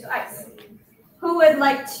moves it to ice. Who would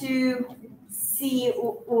like to see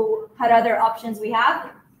what other options we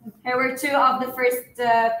have? Here were two of the first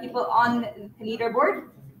people on the leaderboard.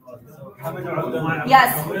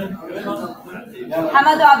 Yes.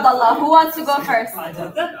 Hamadu Abdullah. Who wants to go first?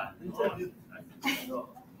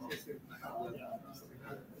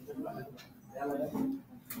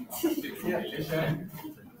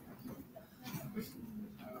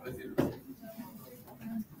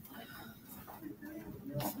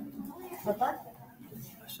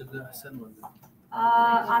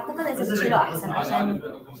 اعتقد اذا تشيله احسن عشان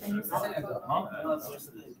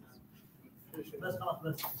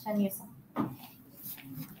يوصل.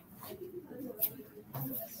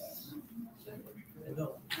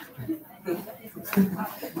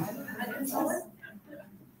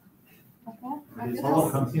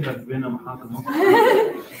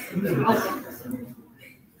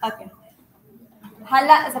 اوكي.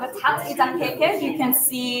 هلا اذا بتحط ايدك هيك you can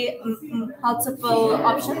see multiple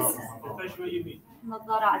options.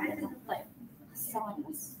 نظارة عديدة. طيب ثواني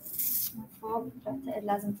بس. من فوق بعتقد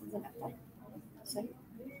لازم تنزل اكثر. Sorry.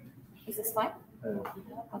 Is this fine?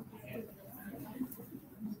 Okay.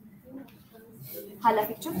 هلا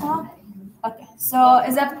فيك تشوفها. Okay. So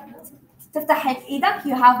إذا تفتح هيك ايدك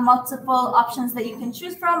you have multiple options that you can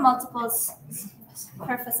choose from, multiple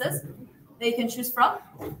surfaces that you can choose from.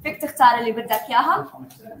 فيك تختار اللي بدك اياها.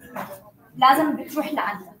 لازم بتروح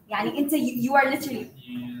لعندها. يعني انت you are literally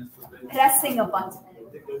pressing a button.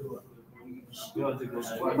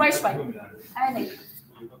 شوي شوي. عينك.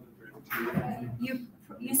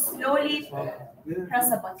 You slowly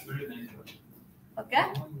press a button. Okay?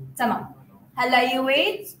 تمام. هلا you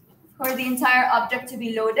wait for the entire object to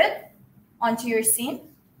be loaded onto your scene.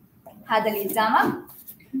 هذا اللي قدامك.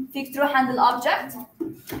 فيك تروح عند الobject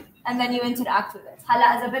and then you interact with it. هلا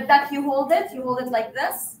إذا بدك you hold it like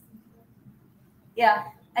this. Yeah.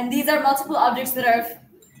 And these are multiple objects that are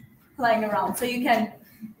flying around. So you can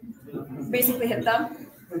basically hit them.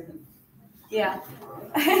 Yeah.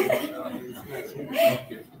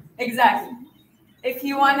 Exactly. If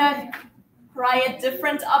you want to try a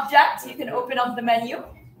different object, you can open up the menu.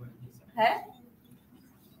 Okay.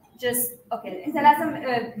 just okay انت لازم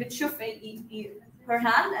بتشوف her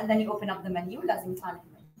hand and then you open up the menu لازم يطلع لك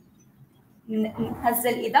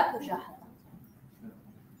نزل ايدك وارجعها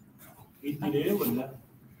delay ولا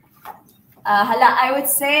هلا I would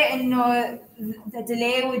say انه the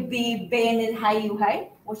delay would be بين الهاي وهاي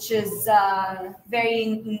which is very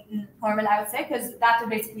normal I would say because that would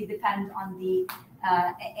basically depend on the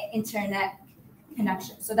internet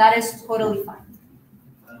connection so that is totally fine.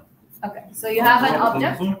 Okay, so you have an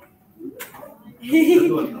object.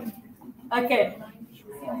 Okay.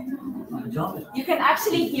 You can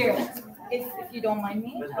actually hear it if you don't mind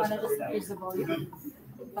me. I want to just increase the volume.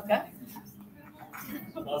 Okay.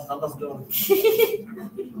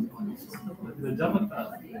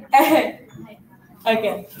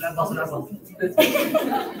 Okay.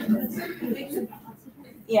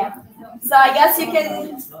 Yeah. So I guess you can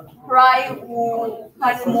try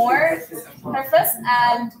one more purpose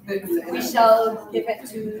and we shall give it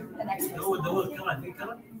to the next person.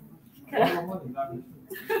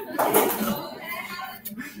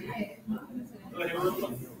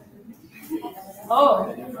 Oh,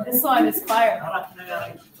 this one is fire.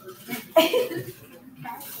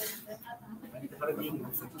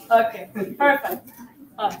 Okay, perfect.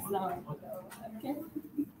 Okay.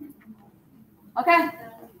 Okay.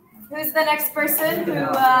 Who's the next person who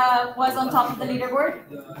was on top of the leaderboard?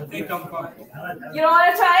 I think I'm fine. You don't want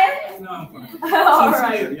to try it? No, I'm fine. All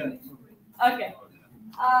right. Okay.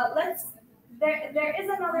 There is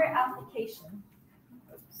another application.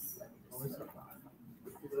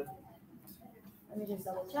 Let me just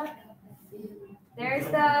double check. There's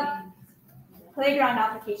the playground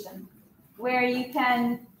application where you can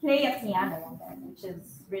play a piano on there, which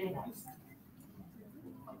is really nice.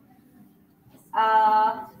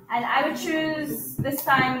 And I would choose this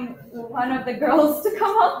time one of the girls to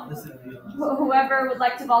come up. Whoever would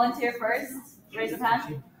like to volunteer first, raise your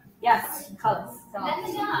hand. Yes, Khalas. I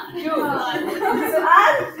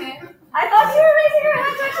thought you were raising your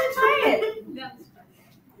hand to actually try it.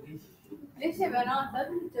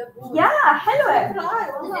 Yeah, حلوة.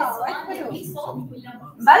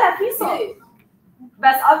 بلا في صوت.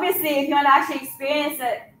 But obviously, if you want to actually experience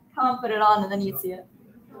it, come and put it on and then you see it.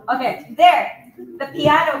 Okay, there. The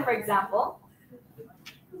piano, for example.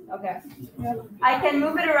 Okay. I can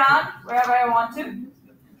move it around wherever I want to.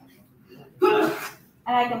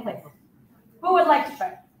 And I can play. Who would like to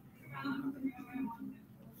try?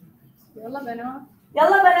 Yalla banat.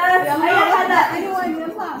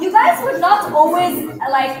 You guys would not always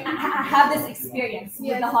like have this experience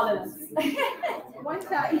with the HoloLens. One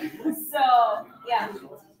time. So yeah.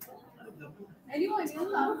 Anyone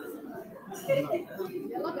yalla.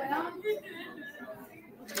 Yalla banat.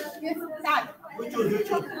 Yes, تعال.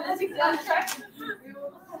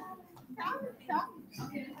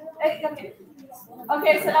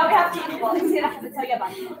 Okay, so now we have two people.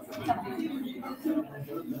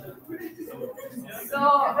 So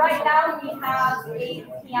right now we have a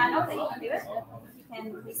piano that you can do it. You can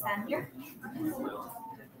please stand here.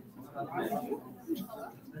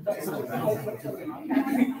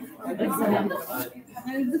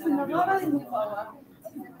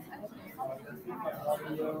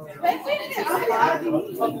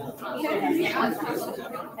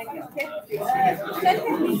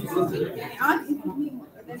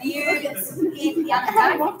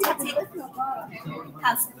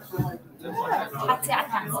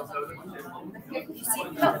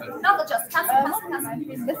 Not just cancel.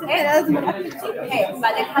 Hey,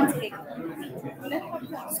 but it has to take.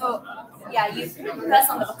 So yeah, you press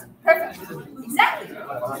on the button. Perfect. Exactly.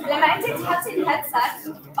 When I take the headset.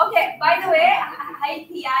 Okay, by the way, high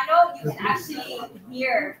piano, you can actually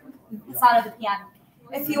hear the sound of the piano.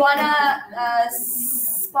 If you wanna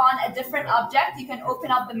spawn a different object, you can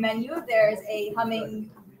open up the menu. There's a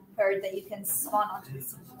hummingbird that you can spawn onto the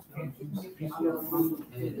scene.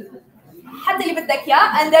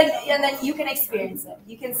 And then you can experience it.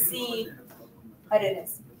 You can see what it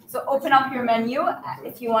is. So open up your menu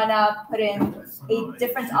if you want to put in a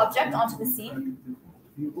different object onto the scene.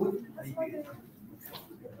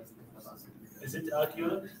 Is it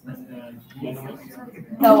accurate?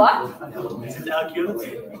 The what? Is it accurate?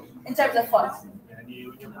 In terms of what?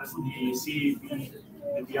 You can see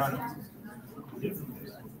the piano.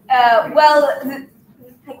 Well,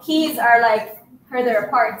 the keys are like further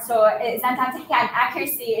apart, so it's sometimes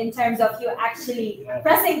accuracy in terms of you actually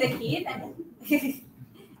pressing the key. Then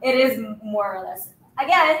it is more or less.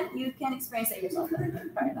 Again, you can experience it yourself.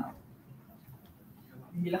 Try it out.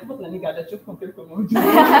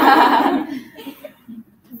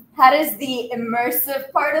 That is the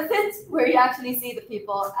immersive part of it, where you actually see the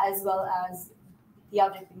people as well as the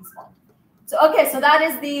object being spawned. So okay, so that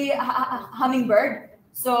is the hummingbird.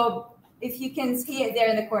 So if you can see it there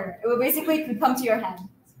in the corner, it will basically come to your hand.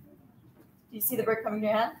 Do you see the bird coming to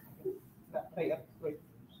your hand?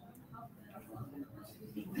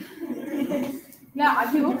 لا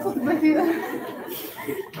عادي مبسوط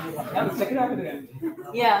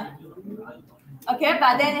Yeah. Okay,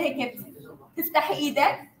 بعدين هيك تفتح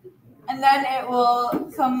ايدك and then it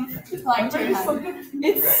will come flying to your hand.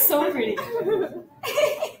 It's so pretty.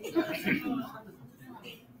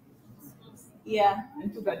 Yeah.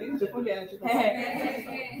 انتوا قاعدين تشوفوا لي انا اشوفها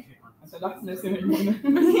عشان احسن اسمع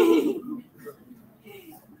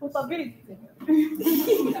وطبيعي.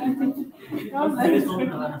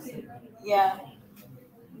 Yeah.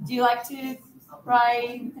 Do you like to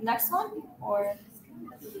try the next one or?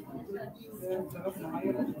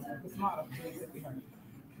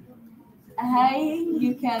 Hey,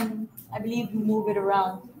 you can, I believe, move it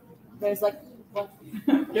around. There's like,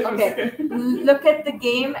 okay. Look at the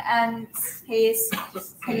game and space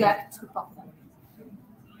select to pop them.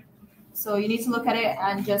 So you need to look at it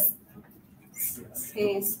and just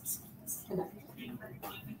space select.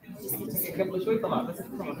 قبل شوي طلع بس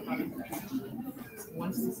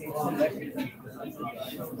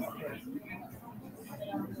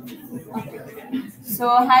So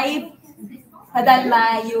hi, بدل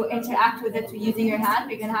ما you interact with it using your hand,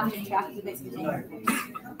 you're gonna have to interact with it using your face.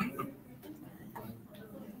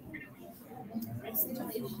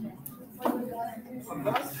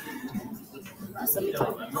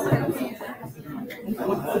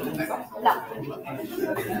 لا.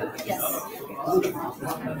 Yes.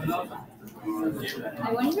 I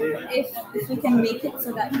wonder if we can make it so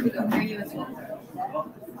that we can hear you as well.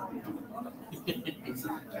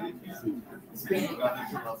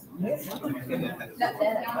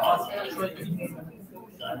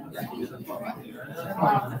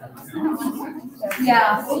 Yeah,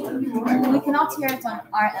 we cannot hear it on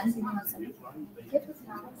our end.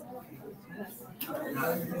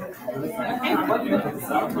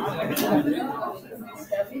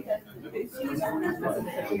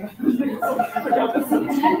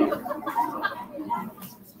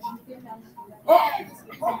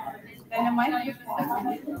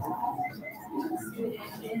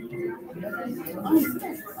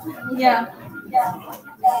 Yeah. Yeah.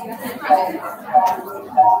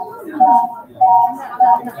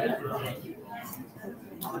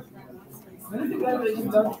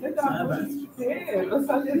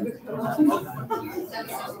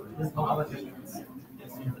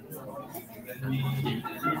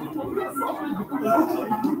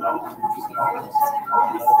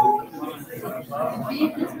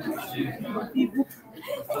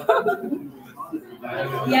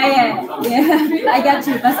 I got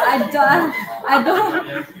you, but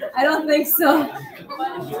I don't think so.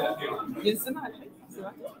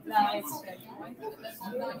 No, it's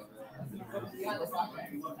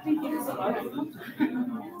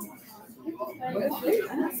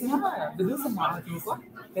بدون سماعات صح؟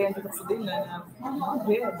 هي انت تقصدين انا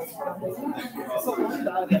غير بس صوت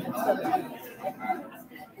عالي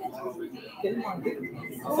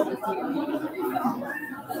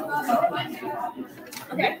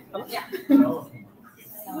okay. Yeah.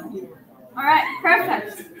 All right. Perfect.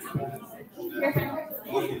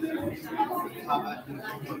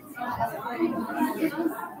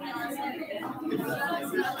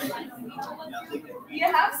 You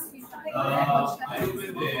have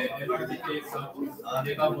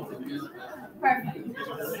perfect.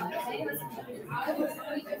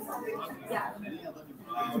 Yeah.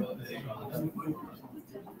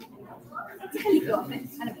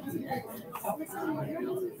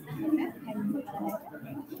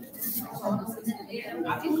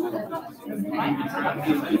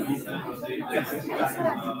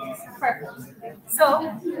 Perfect. So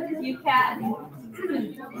you can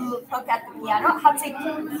look at the piano. How to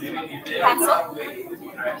cancel?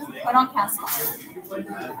 Put on cancel.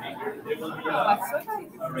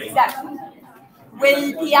 Exactly.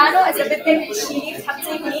 والبيانو إذا بدك تشيلي تحطي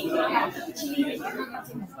هيك تشيلي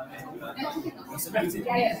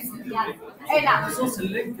اي نعم بخصوص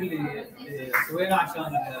اللينك اللي سويناه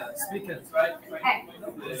عشان السبيكرز رايت؟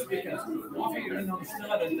 السبيكرز ما في انه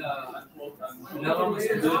نشتغل الا رمز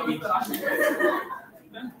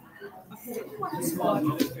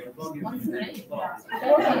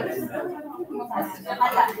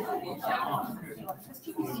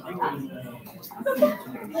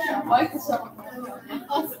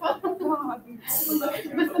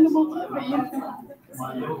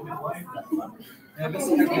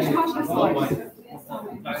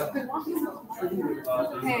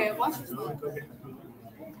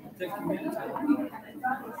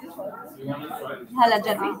هلا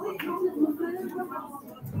جربي.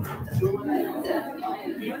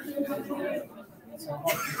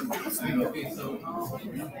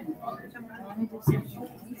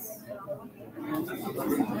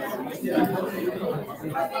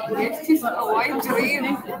 It's a white dream.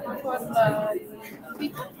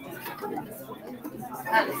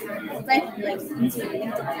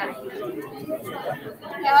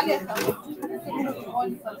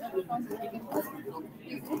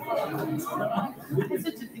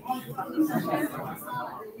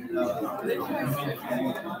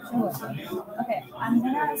 Okay, I'm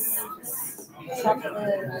gonna shut the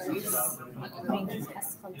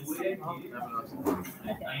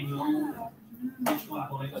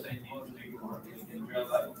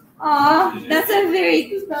Aw, that's a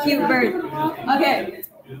very cute bird. Okay.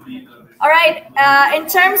 All right. In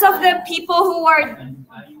terms of the people who are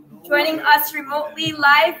joining us remotely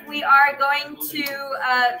live, we are going to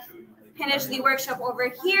finish the workshop over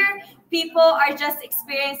here. People are just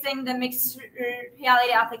experiencing the mixed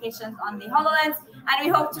reality applications on the HoloLens, and we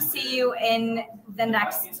hope to see you in the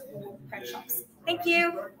next workshops. Thank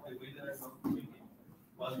you.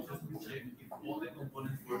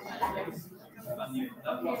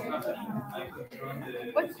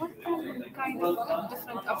 What kind of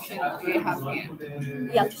different options do you have here?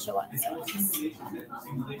 Yeah, to show us.